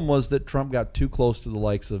problem was that Trump got too close to the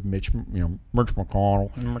likes of Mitch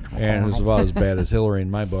McConnell, and it was about as bad as Hillary in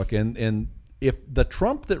my book. And if the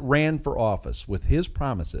Trump that ran for office with his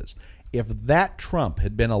promises, if that Trump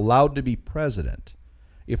had been allowed to be president,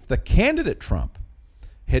 if the candidate Trump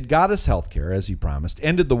had got us health care, as he promised,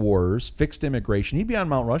 ended the wars, fixed immigration, he'd be on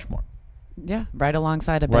Mount Rushmore. Yeah, right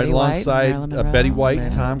alongside Betty White, Betty White, yeah.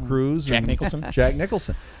 Tom Cruise, Jack and Nicholson. Jack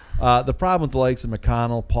Nicholson. The problem with the likes of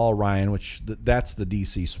McConnell, Paul Ryan, which that's the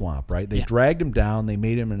D.C. swamp, right? They dragged him down. They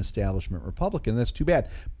made him an establishment Republican. That's too bad.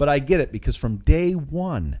 But I get it, because from day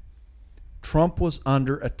one, Trump was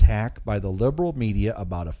under attack by the liberal media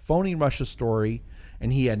about a phony Russia story,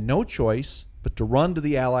 and he had no choice but to run to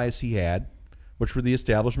the allies he had, which were the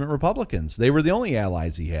establishment Republicans. They were the only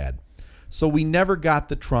allies he had. So we never got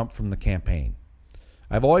the Trump from the campaign.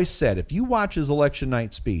 I've always said, if you watch his election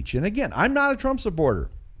night speech, and again, I'm not a Trump supporter,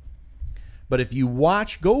 but if you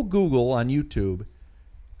go Google on YouTube,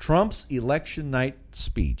 Trump's election night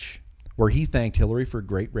speech, where he thanked Hillary for a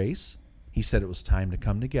great race, he said it was time to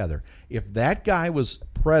come together. If that guy was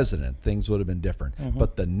president, things would have been different. Mm-hmm.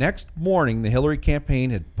 But the next morning, the Hillary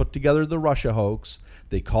campaign had put together the Russia hoax.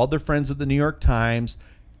 They called their friends at the New York Times,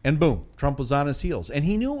 and boom, Trump was on his heels. And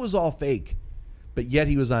he knew it was all fake, but yet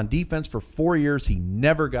he was on defense for 4 years. He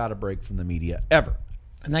never got a break from the media, ever.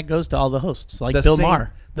 And that goes to all the hosts, like Bill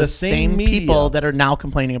Maher. The same people that are now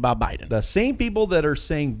complaining about Biden. The same people that are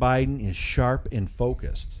saying Biden is sharp and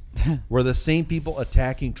focused were the same people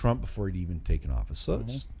attacking Trump before he'd even taken office. So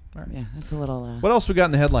it's just, all right. Yeah, that's a little... What else we got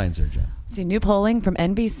in the headlines there, Jen? See, new polling from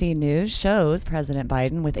NBC News shows President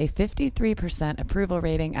Biden with a 53% approval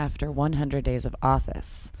rating after 100 days of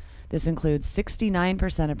office. This includes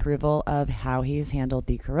 69% approval of how he's handled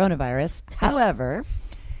the coronavirus. However,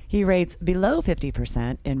 he rates below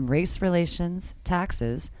 50% in race relations,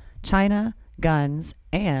 taxes, China, guns,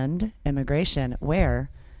 and immigration, where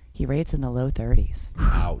he rates in the low 30s.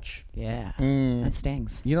 Ouch. Yeah, that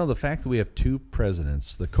stings. You know, the fact that we have two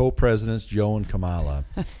presidents, the co-presidents, Joe and Kamala,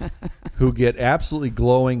 who get absolutely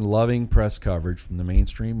glowing, loving press coverage from the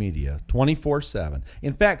mainstream media 24/7.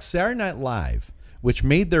 In fact, Saturday Night Live, which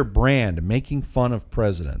made their brand making fun of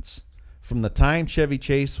presidents, from the time Chevy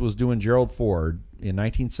Chase was doing Gerald Ford in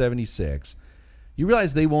 1976, you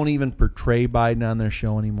realize they won't even portray Biden on their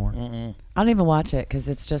show anymore? I don't even watch it because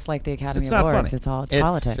it's just like the Academy It's not Awards. funny. It's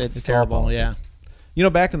politics. It's terrible, all yeah. politics. You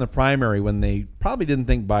know, back in the primary, when they probably didn't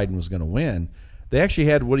think Biden was going to win, they actually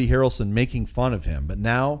had Woody Harrelson making fun of him. But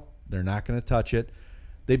now they're not going to touch it.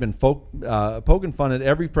 They've been poking fun at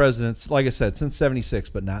every president, like I said, since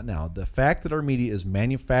 76, but not now. The fact that our media is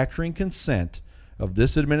manufacturing consent of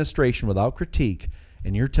this administration without critique,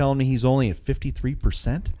 and you're telling me he's only at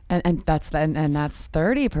 53%? And that's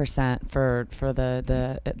 30% for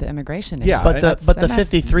the immigration issue. Yeah, But and the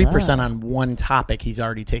that's 53% low. on one topic he's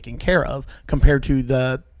already taken care of, compared to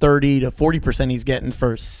the 30 to 40% he's getting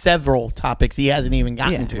for several topics he hasn't even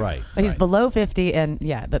gotten to. Right. But he's below 50, and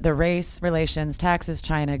the race relations, taxes,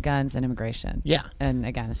 China, guns, and immigration. Yeah. And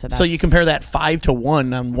again, So you compare that 5 to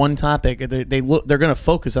 1 on one topic. They're going to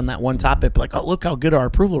focus on that one topic, like, oh, look how good our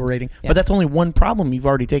approval rating. Yeah. But that's only one problem you've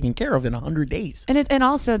already taken care of in 100 days. And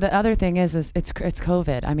also the other thing is it's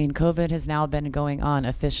COVID. I mean, COVID has now been going on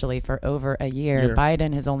officially for over a year.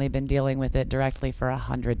 Biden has only been dealing with it directly for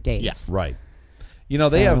 100 days. Yeah. Right. You know,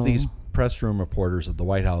 they have these press room reporters at the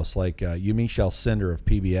White House, like Michelle Cinder of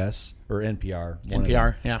PBS or NPR.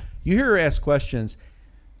 NPR, yeah. You hear her ask questions.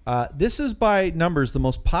 This is by numbers the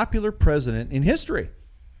most popular president in history.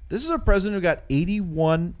 This is a president who got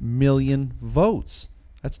 81 million votes.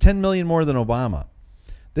 That's 10 million more than Obama.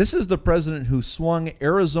 This is the president who swung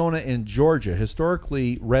Arizona and Georgia,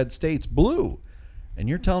 historically red states, blue. And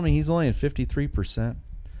you're telling me he's only at 53%?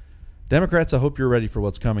 Democrats, I hope you're ready for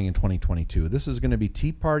what's coming in 2022. This is going to be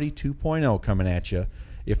Tea Party 2.0 coming at you.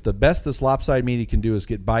 If the best this lopsided media can do is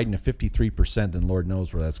get Biden to 53%, then Lord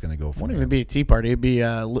knows where that's going to go It from won't here. even be a Tea Party.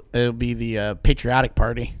 It'll be the patriotic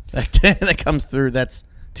party that comes through. That's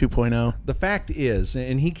 2.0. The fact is,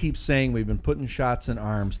 and he keeps saying we've been putting shots in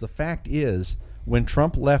arms, the fact is, when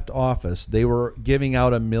Trump left office, they were giving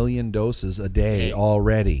out 1 million doses a day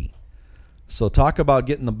already. So talk about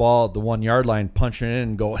getting the ball at the 1 yard line, punching it in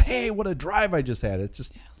and go, hey, what a drive I just had. It's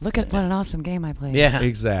just Look at what an awesome game I played. Yeah.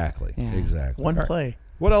 exactly. One All right. play.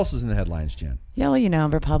 What else is in the headlines, Jen? Yeah, well, you know,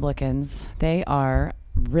 Republicans, they are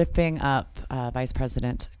ripping up Vice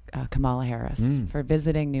President Kamala Harris for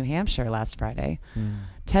visiting New Hampshire last Friday.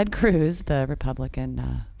 Ted Cruz, the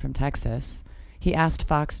Republican from Texas, he asked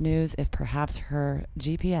Fox News if perhaps her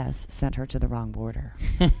GPS sent her to the wrong border.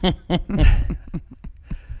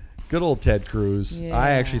 Good old Ted Cruz. Yeah.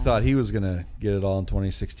 I actually thought he was going to get it all in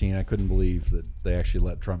 2016. I couldn't believe that they actually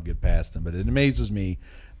let Trump get past him. But it amazes me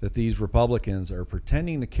that these Republicans are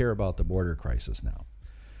pretending to care about the border crisis now.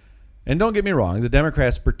 And don't get me wrong, the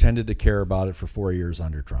Democrats pretended to care about it for 4 years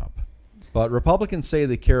under Trump. But Republicans say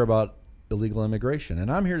they care about illegal immigration. And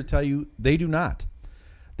I'm here to tell you they do not.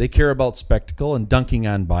 They care about spectacle and dunking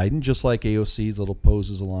on Biden, just like AOC's little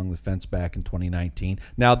poses along the fence back in 2019.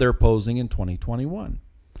 Now they're posing in 2021.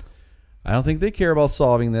 I don't think they care about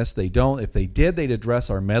solving this. They don't. If they did, they'd address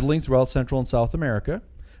our meddling throughout Central and South America,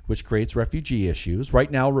 which creates refugee issues. Right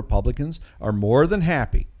now, Republicans are more than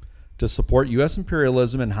happy to support U.S.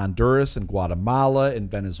 imperialism in Honduras and Guatemala and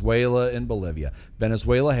Venezuela and Bolivia.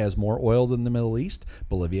 Venezuela has more oil than the Middle East.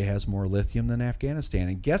 Bolivia has more lithium than Afghanistan.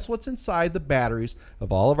 And guess what's inside the batteries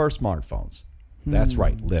of all of our smartphones? That's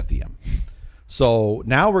right, lithium. So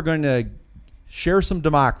now we're going to share some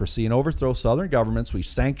democracy and overthrow southern governments. We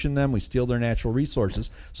sanction them. We steal their natural resources.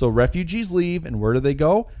 So refugees leave, and where do they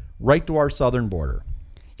go? Right to our southern border.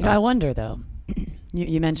 I wonder, though,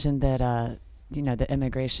 you mentioned that, that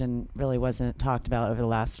immigration really wasn't talked about over the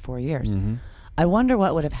last 4 years. Mm-hmm. I wonder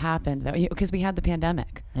what would have happened, because we had the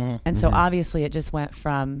pandemic. And so obviously it just went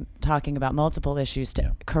from talking about multiple issues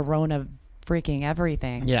to corona freaking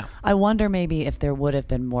everything. Yeah. I wonder maybe if there would have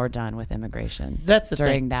been more done with immigration That's the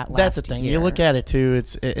during thing. that last That's the thing. year. You look at it too.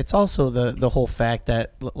 It's also the whole fact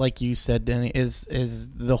that, like you said, Denny, is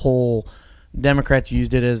the whole Democrats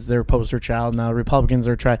used it as their poster child. Now Republicans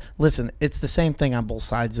are trying. Listen, it's the same thing on both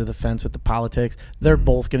sides of the fence with the politics. They're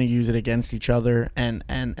both going to use it against each other. And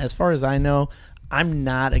as far as I know, I'm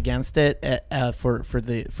not against it for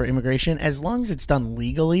immigration as long as it's done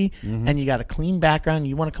legally and you got a clean background.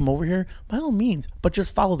 You want to come over here, by all means, but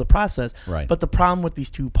just follow the process. Right. But the problem with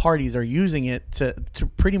these two parties are using it to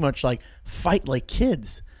pretty much like fight like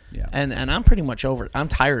kids. Yeah. And I'm pretty much over it. I'm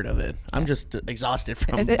tired of it. I'm just exhausted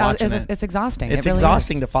from watching it. It's exhausting. It's It really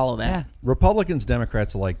exhausting is. to follow that. Yeah. Republicans,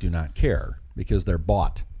 Democrats alike do not care because they're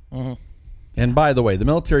bought. And by the way, the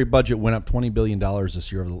military budget went up $20 billion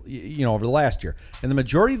this year, over the last year. And the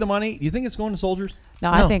majority of the money, you think it's going to soldiers?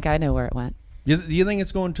 No, I think I know where it went. Do you think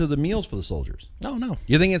it's going to the meals for the soldiers? No.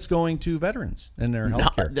 You think it's going to veterans and their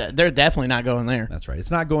health care? No, they're definitely not going there. That's right.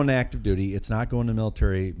 It's not going to active duty. It's not going to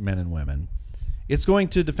military men and women. It's going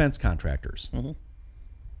to defense contractors.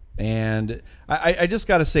 And I just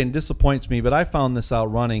got to say, it disappoints me, but I found this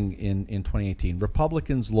out running in 2018.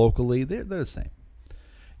 Republicans locally, they're the same.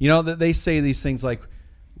 They say these things like,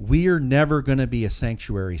 we're never going to be a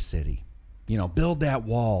sanctuary city. Build that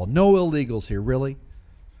wall. No illegals here, really?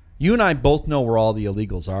 You and I both know where all the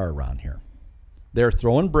illegals are around here. They're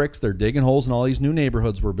throwing bricks. They're digging holes in all these new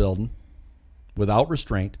neighborhoods we're building without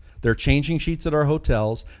restraint. They're changing sheets at our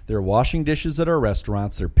hotels. They're washing dishes at our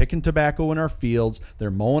restaurants. They're picking tobacco in our fields.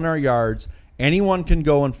 They're mowing our yards. Anyone can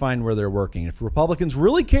go and find where they're working. If Republicans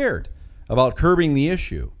really cared about curbing the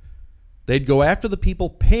issue, they'd go after the people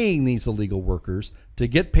paying these illegal workers to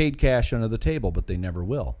get paid cash under the table, but they never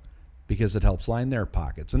will because it helps line their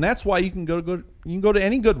pockets. And that's why you can go to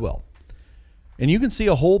any Goodwill, and you can see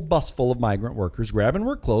a whole bus full of migrant workers grabbing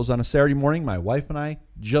work clothes on a Saturday morning. My wife and I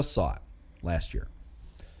just saw it last year.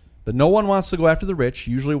 But no one wants to go after the rich,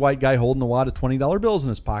 usually a white guy holding a wad of $20 bills in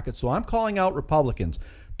his pocket. So I'm calling out Republicans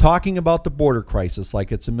talking about the border crisis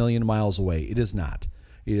like it's a million miles away. It is not.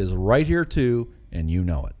 It is right here, too, and you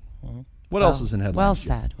know it. What else is in headlines?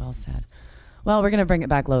 Well said. Well, we're going to bring it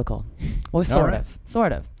back local. Well,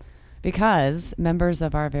 sort of. Because members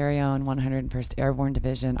of our very own 101st Airborne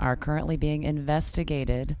Division are currently being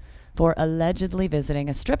investigated for allegedly visiting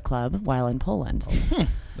a strip club while in Poland.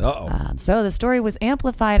 So the story was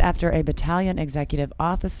amplified after a battalion executive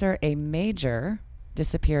officer, a major,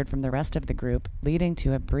 disappeared from the rest of the group, leading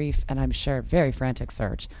to a brief and I'm sure very frantic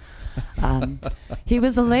search. He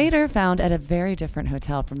was later found at a very different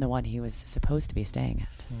hotel from the one he was supposed to be staying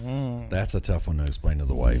at. That's a tough one to explain to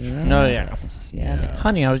the wife. Yeah.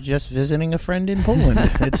 Honey, I was just visiting a friend in Poland.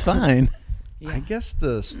 It's fine. I guess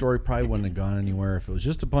the story probably wouldn't have gone anywhere if it was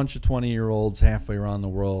just a bunch of 20-year-olds halfway around the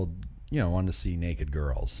world, wanting to see naked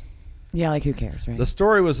girls. Yeah, like who cares, right? The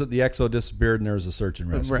story was that the XO disappeared and there was a search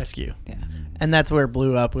and rescue. Yeah. And that's where it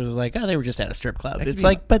blew up, was like, they were just at a strip club. That It's could be-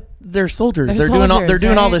 like, but they're soldiers. They're They're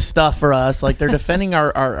doing all right? this stuff for us. Like, they're defending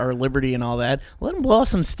our liberty and all that. Let them blow off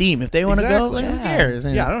some steam. If they want to go, Exactly. like, who cares?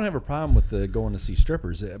 And Yeah, I don't have a problem with going to see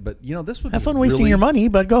strippers, but this would have be fun wasting really- your money,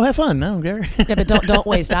 but go have fun. I don't care. Yeah, but don't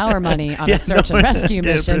waste our money on Yeah, a search and rescue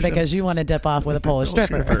yeah, mission for sure. because you want to dip off with a Polish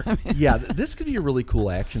stripper. Yeah, this could be a really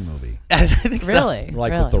cool action movie, I think so. Really?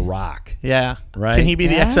 like really? with The Rock. Yeah. Right? Can he be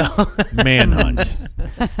the Yeah? XO? Manhunt.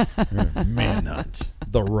 Manhunt.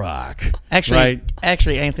 The Rock. Actually, Right?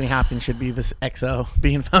 Anthony Hopkins should be this XO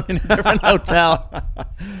being found in a different hotel.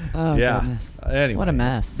 Oh, Yeah. goodness. Anyway, What a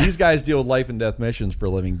mess. These guys deal with life and death missions for a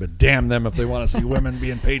living, but damn them if they want to see women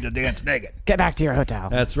being paid to dance naked. Get back to your hotel.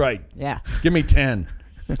 That's right. Yeah. Give me 10.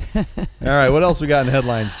 All right, what else we got in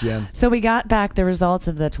headlines, Jen? So we got back the results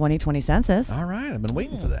of the 2020 census. All right, I've been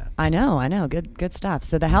waiting for that. I know. Good stuff.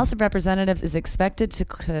 So the House of Representatives is expected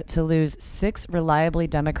to lose 6 reliably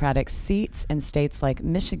Democratic seats in states like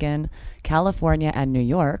Michigan, California, and New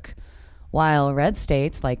York, while red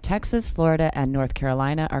states like Texas, Florida, and North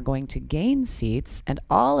Carolina are going to gain seats. And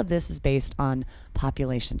all of this is based on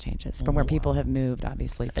population changes from where people have moved,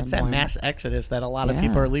 obviously. From It's that mass exodus that a lot of Yeah.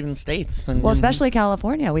 people are leaving states. And, Well, especially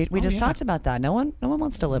California. We just yeah. talked about that. No one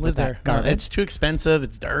wants to live with there. that garbage. It's too expensive.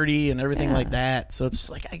 It's dirty and everything Yeah. like that. So it's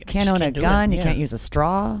just like I Can't just own a can't do gun. it. You Yeah. can't use a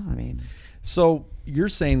straw. I mean, So you're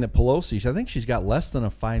saying that Pelosi, I think she's got less than a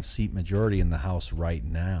 5-seat majority in the House right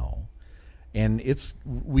now. And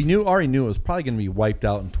we already knew it was probably going to be wiped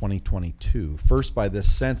out in 2022, first by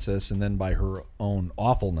this census and then by her own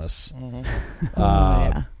awfulness.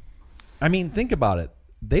 yeah. I mean, think about it.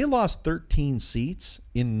 They lost 13 seats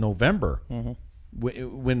in November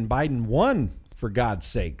when Biden won, for God's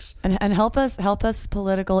sakes. And help us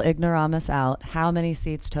political ignoramus out. How many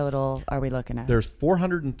seats total are we looking at? There's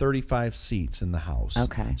 435 seats in the House.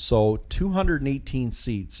 Okay. So 218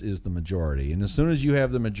 seats is the majority. And as soon as you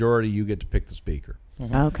have the majority, you get to pick the speaker.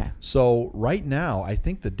 Okay. So right now, I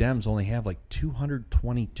think the Dems only have like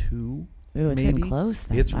 222. Ooh, it's maybe. getting close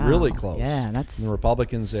then. It's Wow. really close. Yeah, that's. And the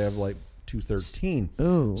Republicans have like 213.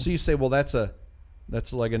 Ooh. So you say, well, that's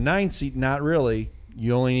like a 9-seat. Not really.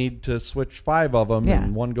 You only need to switch 5 of them, Yeah.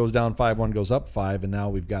 and one goes down 5, one goes up 5, and now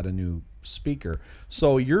we've got a new speaker.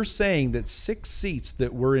 So you're saying that 6 seats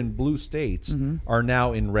that were in blue states are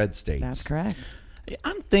now in red states. That's correct.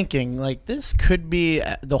 I'm thinking like this could be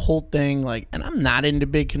the whole thing. Like, and I'm not into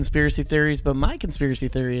big conspiracy theories, but my conspiracy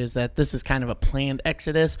theory is that this is kind of a planned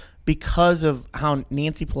exodus because of how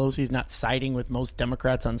Nancy Pelosi is not siding with most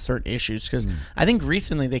Democrats on certain issues. Because I think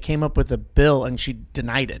recently they came up with a bill and she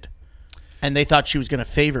denied it. And they thought she was going to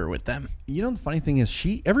favor with them. You know, the funny thing is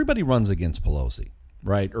everybody runs against Pelosi,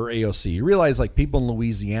 right? Or AOC. You realize like people in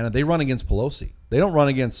Louisiana, they run against Pelosi. They don't run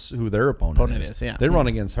against who their opponent is. Yeah. They run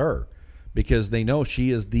against her because they know she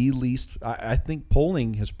is the least, I think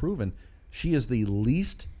polling has proven she is the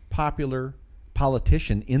least popular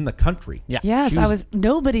politician in the country. Yeah. Yes, She was-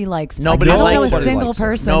 nobody likes. Nobody I don't likes know her. a single Likes her.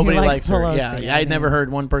 person Nobody who likes likes her. Pelosi. Yeah, I'd never heard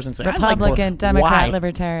one person say I like Republican, Pelosi. Democrat, Why?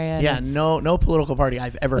 Libertarian. Yeah, it's- no political party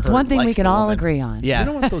I've ever It's heard. one thing we likes can the all woman. agree on. Yeah. You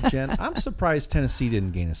know what though, Jen? I'm surprised Tennessee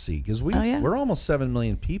didn't gain a seat because Oh, yeah? we're almost 7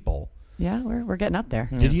 million people. Yeah, we're getting up there.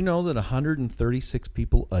 Did you know that 136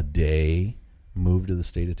 people a day move to the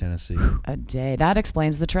state of Tennessee? A day. That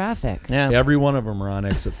explains the traffic. Yeah. Every one of them are on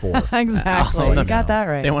exit 4. Exactly. All of You them. got that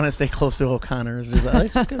right. They want to stay close to O'Connor's. They're like,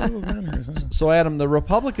 let's just go to O'Connor's. So, Adam, the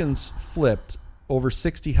Republicans flipped over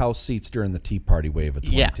 60 House seats during the Tea Party wave of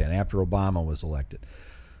 2010 after Obama was elected.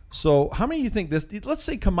 So how many do you think this, let's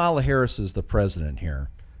say Kamala Harris is the president here.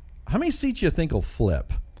 How many seats do you think will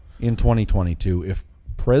flip in 2022 if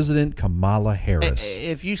President Kamala Harris?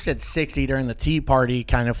 If you said 60 during the Tea Party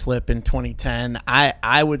kind of flip in 2010,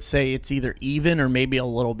 I would say it's either even or maybe a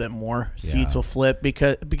little bit more seats will flip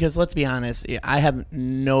because let's be honest, I have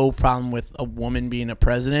no problem with a woman being a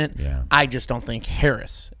president. Yeah. I just don't think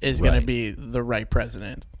Harris is going Right. to be the right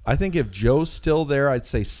president. I think if Joe's still there, I'd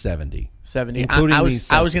say 70. 70. Including I these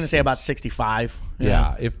was going to say seats. about 65.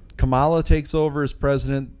 Yeah. If Kamala takes over as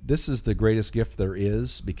president, this is the greatest gift there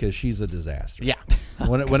is because she's a disaster. Yeah.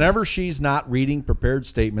 Whenever she's not reading prepared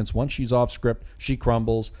statements, once she's off script, she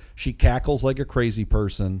crumbles. She cackles like a crazy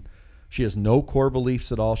person. She has no core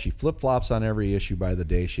beliefs at all. She flip-flops on every issue by the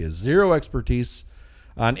day. She has zero expertise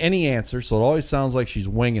on any answer, so it always sounds like she's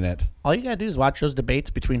winging it. All you got to do is watch those debates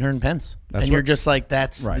between her and Pence. That's and you're what- just like,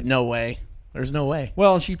 that's Right. no way. There's no way.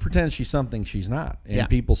 Well, she pretends she's something she's not, and Yeah.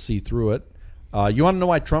 people see through it. You want to know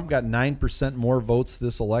why Trump got 9% more votes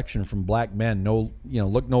this election from black men?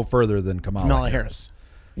 Look no further than Kamala Harris.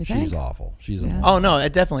 You think? She's awful. She's Yeah. Oh, no,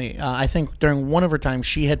 it definitely. I think during one of her times,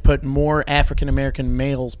 she had put more African-American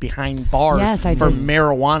males behind bars Yes, I for did.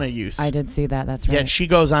 marijuana use. I did see that. That's right. Yet she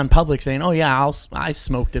goes on public saying, oh, yeah, I've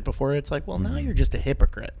smoked it before. It's like, well, now you're just a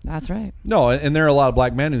hypocrite. That's right. No, and there are a lot of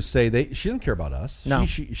black men who say she doesn't care about us. No.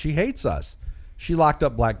 She hates us. She locked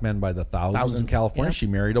up black men by the thousands in California. Yep. She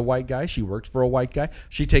married a white guy. She works for a white guy.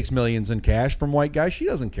 She takes millions in cash from white guys. She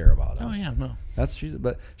doesn't care about us. Oh, yeah, no.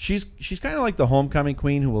 She's kind of like the homecoming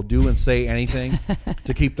queen who will do and say anything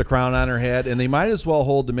to keep the crown on her head, and they might as well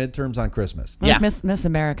hold the midterms on Christmas Yeah. Like Miss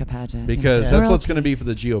America pageant. because Yeah. that's what's going to be for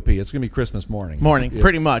the GOP. It's going to be Christmas morning.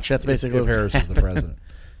 Pretty much. That's basically if what's Harris is the happening. president.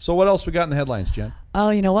 So what else we got in the headlines, Jen? Oh,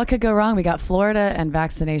 you know what could go wrong? We got Florida and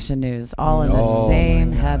vaccination news all in Oh, the same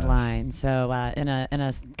my gosh. headline. So in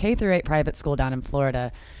a K through 8 private school down in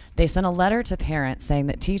Florida, They sent a letter to parents saying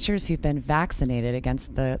that teachers who've been vaccinated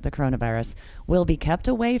against the coronavirus will be kept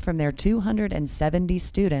away from their 270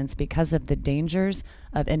 students because of the dangers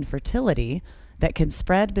of infertility that can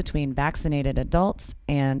spread between vaccinated adults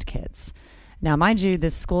and kids. Now, mind you,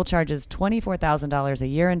 this school charges $24,000 a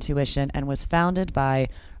year in tuition and was founded by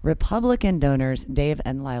Republican donors Dave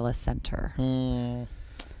and Lila Center.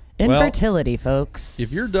 Infertility, folks.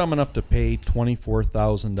 If you're dumb enough to pay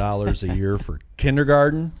 $24,000 a year for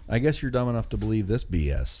kindergarten, I guess you're dumb enough to believe this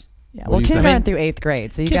BS. Yeah, well, kindergarten through 8th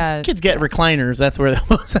grade. So kids get recliners. That's where that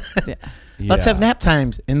was. Yeah. Let's have nap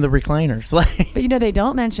times in the recliners. But they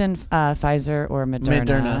don't mention Pfizer or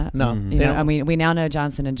Moderna. No, I mean, we now know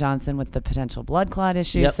Johnson & Johnson with the potential blood clot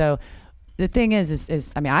issue. Yep. So the thing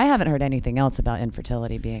is, I mean, I haven't heard anything else about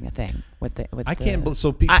infertility being a thing I can't.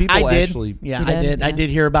 So people actually. Yeah, I did. Yeah. I did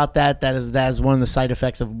hear about that. That is one of the side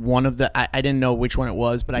effects of one of the. I didn't know which one it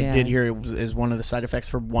was, but I did hear it is one of the side effects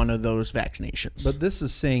for one of those vaccinations. But this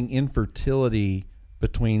is saying infertility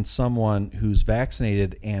between someone who's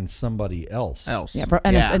vaccinated and somebody else.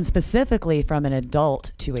 And specifically from an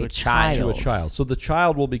adult to a child. To a child. So the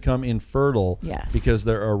child will become infertile because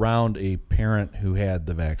they're around a parent who had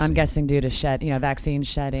the vaccine. I'm guessing due to vaccine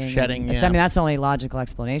shedding. I mean, that's the only logical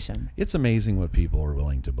explanation. It's amazing what people are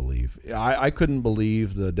willing to believe. I couldn't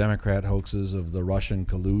believe the Democrat hoaxes of the Russian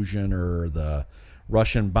collusion or the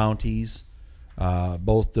Russian bounties.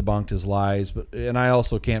 Both debunked as lies, and I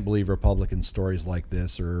also can't believe Republican stories like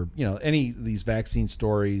this, or any of these vaccine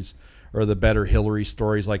stories, or the better Hillary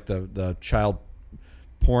stories like the child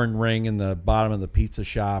porn ring in the bottom of the pizza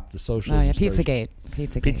shop, the socialism stories.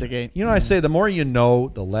 Pizzagate. I say the more you know,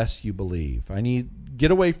 the less you believe. Get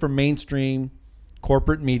away from mainstream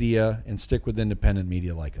corporate media and stick with independent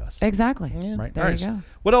media like us. Exactly. Yeah. Right. There you go.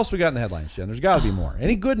 What else we got in the headlines, Jen? There's got to be more.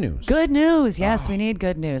 Any good news? Good news. Yes, we need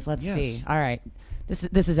good news. Let's see. All right.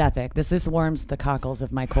 This is epic. This warms the cockles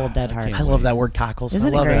of my cold dead heart. I love that word, cockles.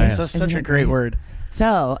 Isn't I love it. It's such a great word.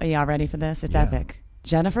 So, are y'all ready for this? It's epic.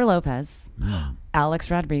 Jennifer Lopez,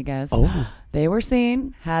 Alex Rodriguez. They were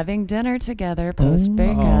seen having dinner together post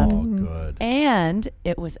breakup. Oh, good. And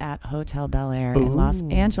it was at Hotel Bel Air in Los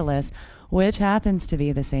Angeles, which happens to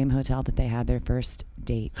be the same hotel that they had their first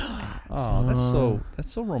date at. Oh,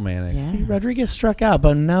 that's so romantic. Yeah. See, Rodriguez struck out,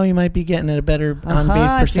 but now he might be getting a better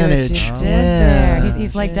on-base percentage. See what you did there.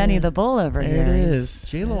 He's like Denny the Bull over here. It is.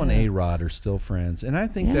 J-Lo and A-Rod are still friends, and I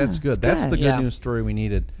think that's good. That's the good news story we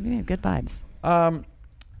needed. Yeah, good vibes.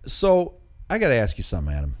 So I got to ask you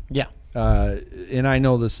something, Adam. Yeah. And I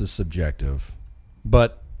know this is subjective,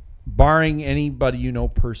 but barring anybody you know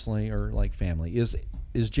personally or like family, is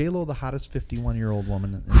J-Lo the hottest 51-year-old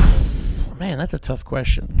woman in the world? Man, that's a tough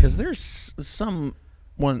question because there's some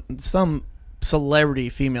celebrity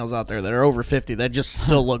females out there that are over 50 that just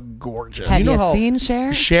still look gorgeous. Have you seen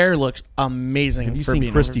Cher? Cher looks amazing. Have you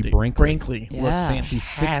seen Christy Brinkley? Brinkley looks fantastic. She's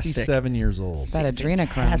 67 years old. It's that adrenochrome.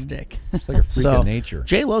 Fantastic. It's like a freak of nature.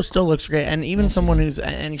 J-Lo still looks great, and even someone who's,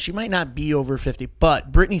 and she might not be over 50,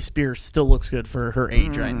 but Britney Spears still looks good for her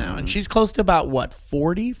age right now, and she's close to about, what,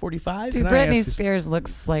 40, 45? Dude, Britney Spears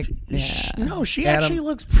looks like, No, she actually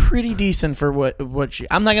looks pretty decent for what she,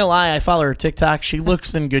 I'm not going to lie, I follow her TikTok. She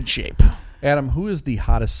looks in good shape. Adam, who is the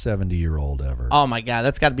hottest 70-year-old ever? Oh, my God.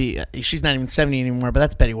 That's got to be... She's not even 70 anymore, but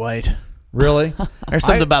that's Betty White. Really? There's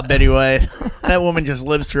something about Betty White. That woman just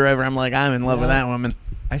lives forever. I'm like, I'm in love with that woman.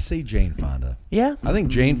 I say Jane Fonda. Yeah? I think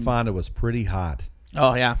Jane Fonda was pretty hot.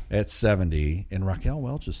 Oh, yeah. At 70, and Raquel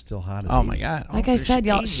Welch is still hot at 80. My God. Like I said,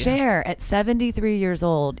 y'all, Cher at 73 years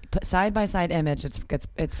old, side-by-side image,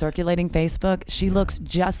 it's circulating Facebook. She looks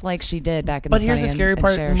just like she did back in the But here's the scary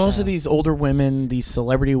part. Most of these older women, these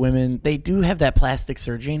celebrity women, they do have that plastic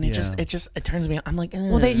surgery, and it turns me on. I'm like,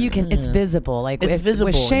 well, it's visible. Like, it's visible.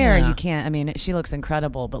 With Cher, you can't, I mean, she looks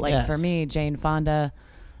incredible, but like for me, Jane Fonda,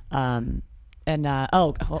 and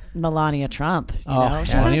Melania Trump. She's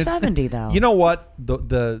not 70 though. You know what?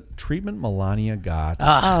 The treatment Melania got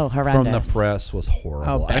horrendous. From the press was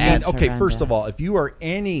horrible. First of all, if you are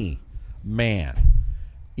any man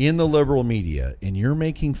in the liberal media and you're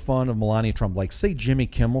making fun of Melania Trump, like say Jimmy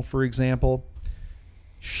Kimmel, for example,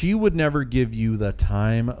 she would never give you the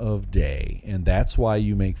time of day, and that's why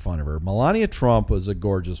you make fun of her. Melania Trump was a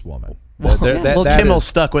gorgeous woman. Kimmel's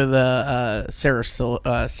stuck with Sarah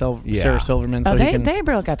Silverman. So they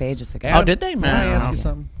broke up ages ago. Adam, did they? Can I ask you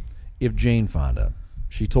something? If Jane Fonda,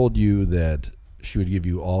 she told you that she would give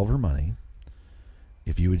you all of her money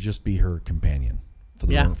if you would just be her companion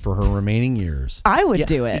for her remaining years, I would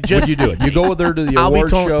do it. Would you do it? You go with her to the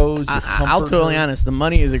award shows. I'll totally honest. The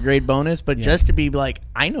money is a great bonus, but just to be like,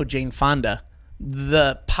 I know Jane Fonda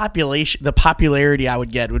the popularity I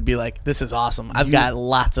would get would be like, this is awesome. I've got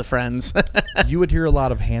lots of friends. You would hear a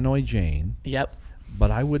lot of Hanoi Jane. Yep. But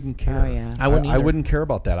I wouldn't care. Oh, yeah. I wouldn't I either. wouldn't care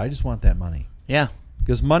about that. I just want that money. Yeah.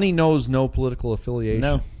 Because money knows no political affiliation.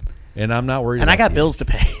 No. And I'm not worried And about I got the bills to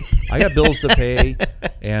pay. I got bills to pay.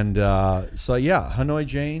 And so, yeah, Hanoi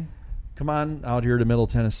Jane, come on out here to Middle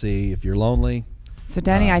Tennessee if you're lonely. So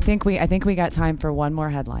Denny, I think we got time for one more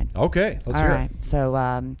headline. Okay, let's All hear right. it.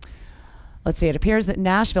 So let's see. It appears that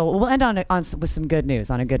Nashville. We'll end with some good news.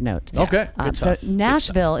 On a good note. Okay. Good So stuff.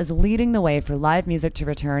 Nashville is leading the way for live music to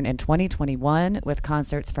return in 2021 with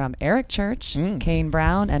concerts from Eric Church, Kane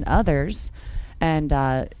Brown, and others. And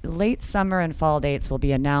late summer and fall dates will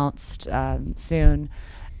be announced soon.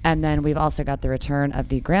 And then we've also got the return of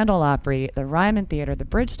the Grand Ole Opry, the Ryman Theater, the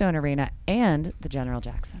Bridgestone Arena, and the General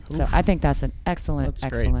Jackson. So I think that's an excellent.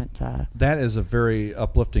 That is a very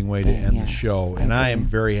uplifting way to end the show. And I am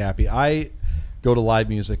very happy. I go to live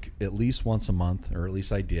music at least once a month, or at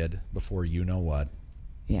least I did before you know what.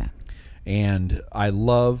 Yeah. And I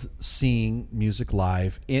love seeing music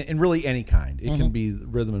live in really any kind. It can be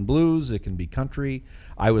rhythm and blues. It can be country.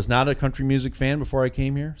 I was not a country music fan before I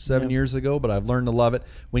came here 7 years ago, but I've learned to love it.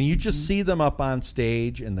 When you just see them up on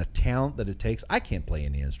stage and the talent that it takes, I can't play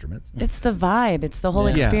any instruments. It's the vibe. It's the whole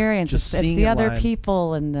experience. Just It's seeing the it other live.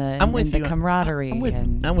 people and the camaraderie.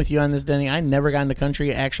 I'm with you on this, Denny. I never got into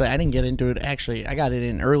country. Actually, I didn't get into it. Actually, I got it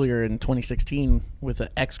in earlier in 2016 with an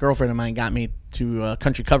ex-girlfriend of mine got me to a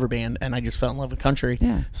country cover band, and I just fell in love with country.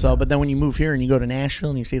 Yeah. So, but then when you move here and you go to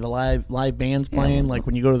Nashville and you see the live bands playing, like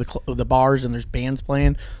when you go to the bars and there's bands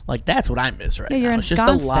playing, like that's what I miss right now. Yeah, you're It's just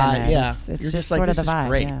the ensconced in live. it. Yeah, It's you're just just like, sort of this the is vibe.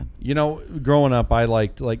 great. Yeah. You know, growing up, I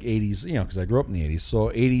liked like 80s, because I grew up in the 80s. So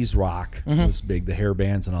 80s rock was big, the hair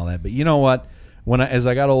bands and all that. But you know what? As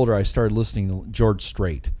I got older, I started listening to George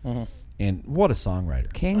Strait. And what a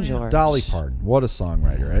songwriter. King George. Dolly Parton, what a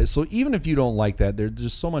songwriter. Right? So even if you don't like that, there's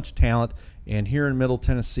just so much talent. And here in Middle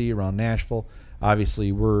Tennessee, around Nashville,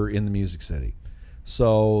 obviously we're in the Music City.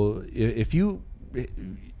 So if you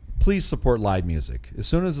please support live music. As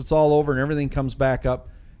soon as it's all over and everything comes back up,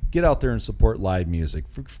 get out there and support live music.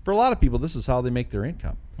 For a lot of people, this is how they make their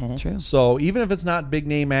income. True. So even if it's not big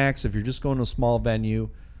name acts, if you're just going to a small venue,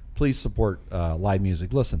 please support live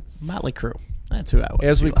music. Listen, Motley Crue. That's who I would.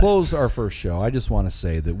 as we close our first show, I just want to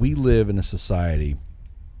say that we live in a society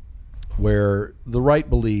where the right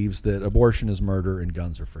believes that abortion is murder and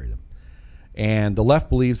guns are freedom. And the left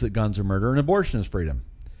believes that guns are murder and abortion is freedom.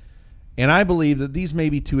 And I believe that these may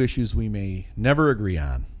be two issues we may never agree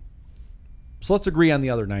on. So let's agree on the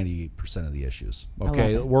other 98% of the issues.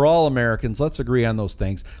 Okay, we're all Americans. Let's agree on those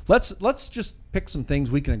things. Let's just pick some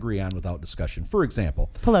things we can agree on without discussion. For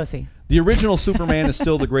example, Pelosi. the original Superman is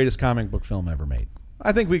still the greatest comic book film ever made.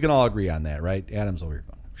 I think we can all agree on that, right? Adam's over here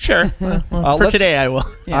going. Sure. For today, I will.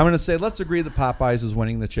 I'm going to say let's agree that Popeyes is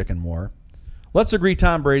winning the chicken war. Let's agree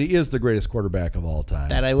Tom Brady is the greatest quarterback of all time.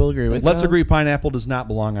 That I will agree with. Let's agree pineapple does not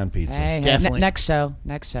belong on pizza. Hey, Definitely. Next show.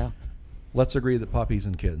 Let's agree that puppies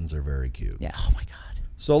and kittens are very cute. Yes. Oh my God.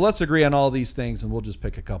 So let's agree on all these things, and we'll just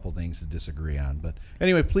pick a couple things to disagree on. But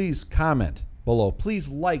anyway, please comment below. Please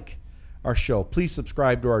like our show. Please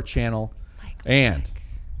subscribe to our channel. And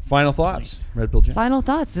final thoughts, Red Pill Jen. Final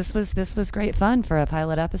thoughts. This was great fun for a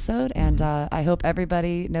pilot episode, and I hope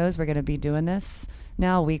everybody knows we're going to be doing this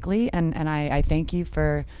now weekly, and I thank you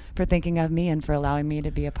for thinking of me and for allowing me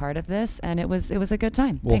to be a part of this, and it was a good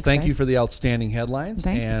time. Well, Thanks, thank you guys. for the outstanding headlines.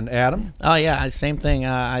 Thank you. And Adam? Oh yeah, same thing.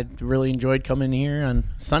 I really enjoyed coming here on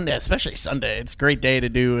Sunday, especially Sunday. It's a great day to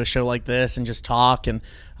do a show like this and just talk. And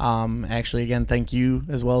actually, again, thank you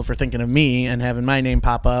as well for thinking of me and having my name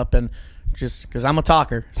pop up, and just because I'm a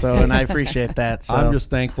talker, and I appreciate that. So I'm just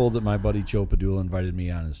thankful that my buddy Joe Padula invited me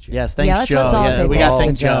on his channel. yes, thanks, let's Joe. all Yeah, say we got to thanks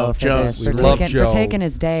thank to Joe for Joe. this, We for love taking, for Joe. taking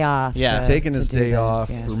his day off. Yeah. Taking to his do day this, off.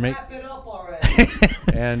 yeah. For Wrap it up already.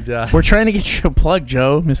 And We're trying to get you a plug,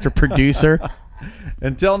 Joe, Mr. Producer.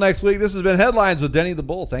 until next week, this has been Headlines with Denny the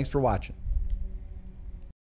Bull. Thanks for watching.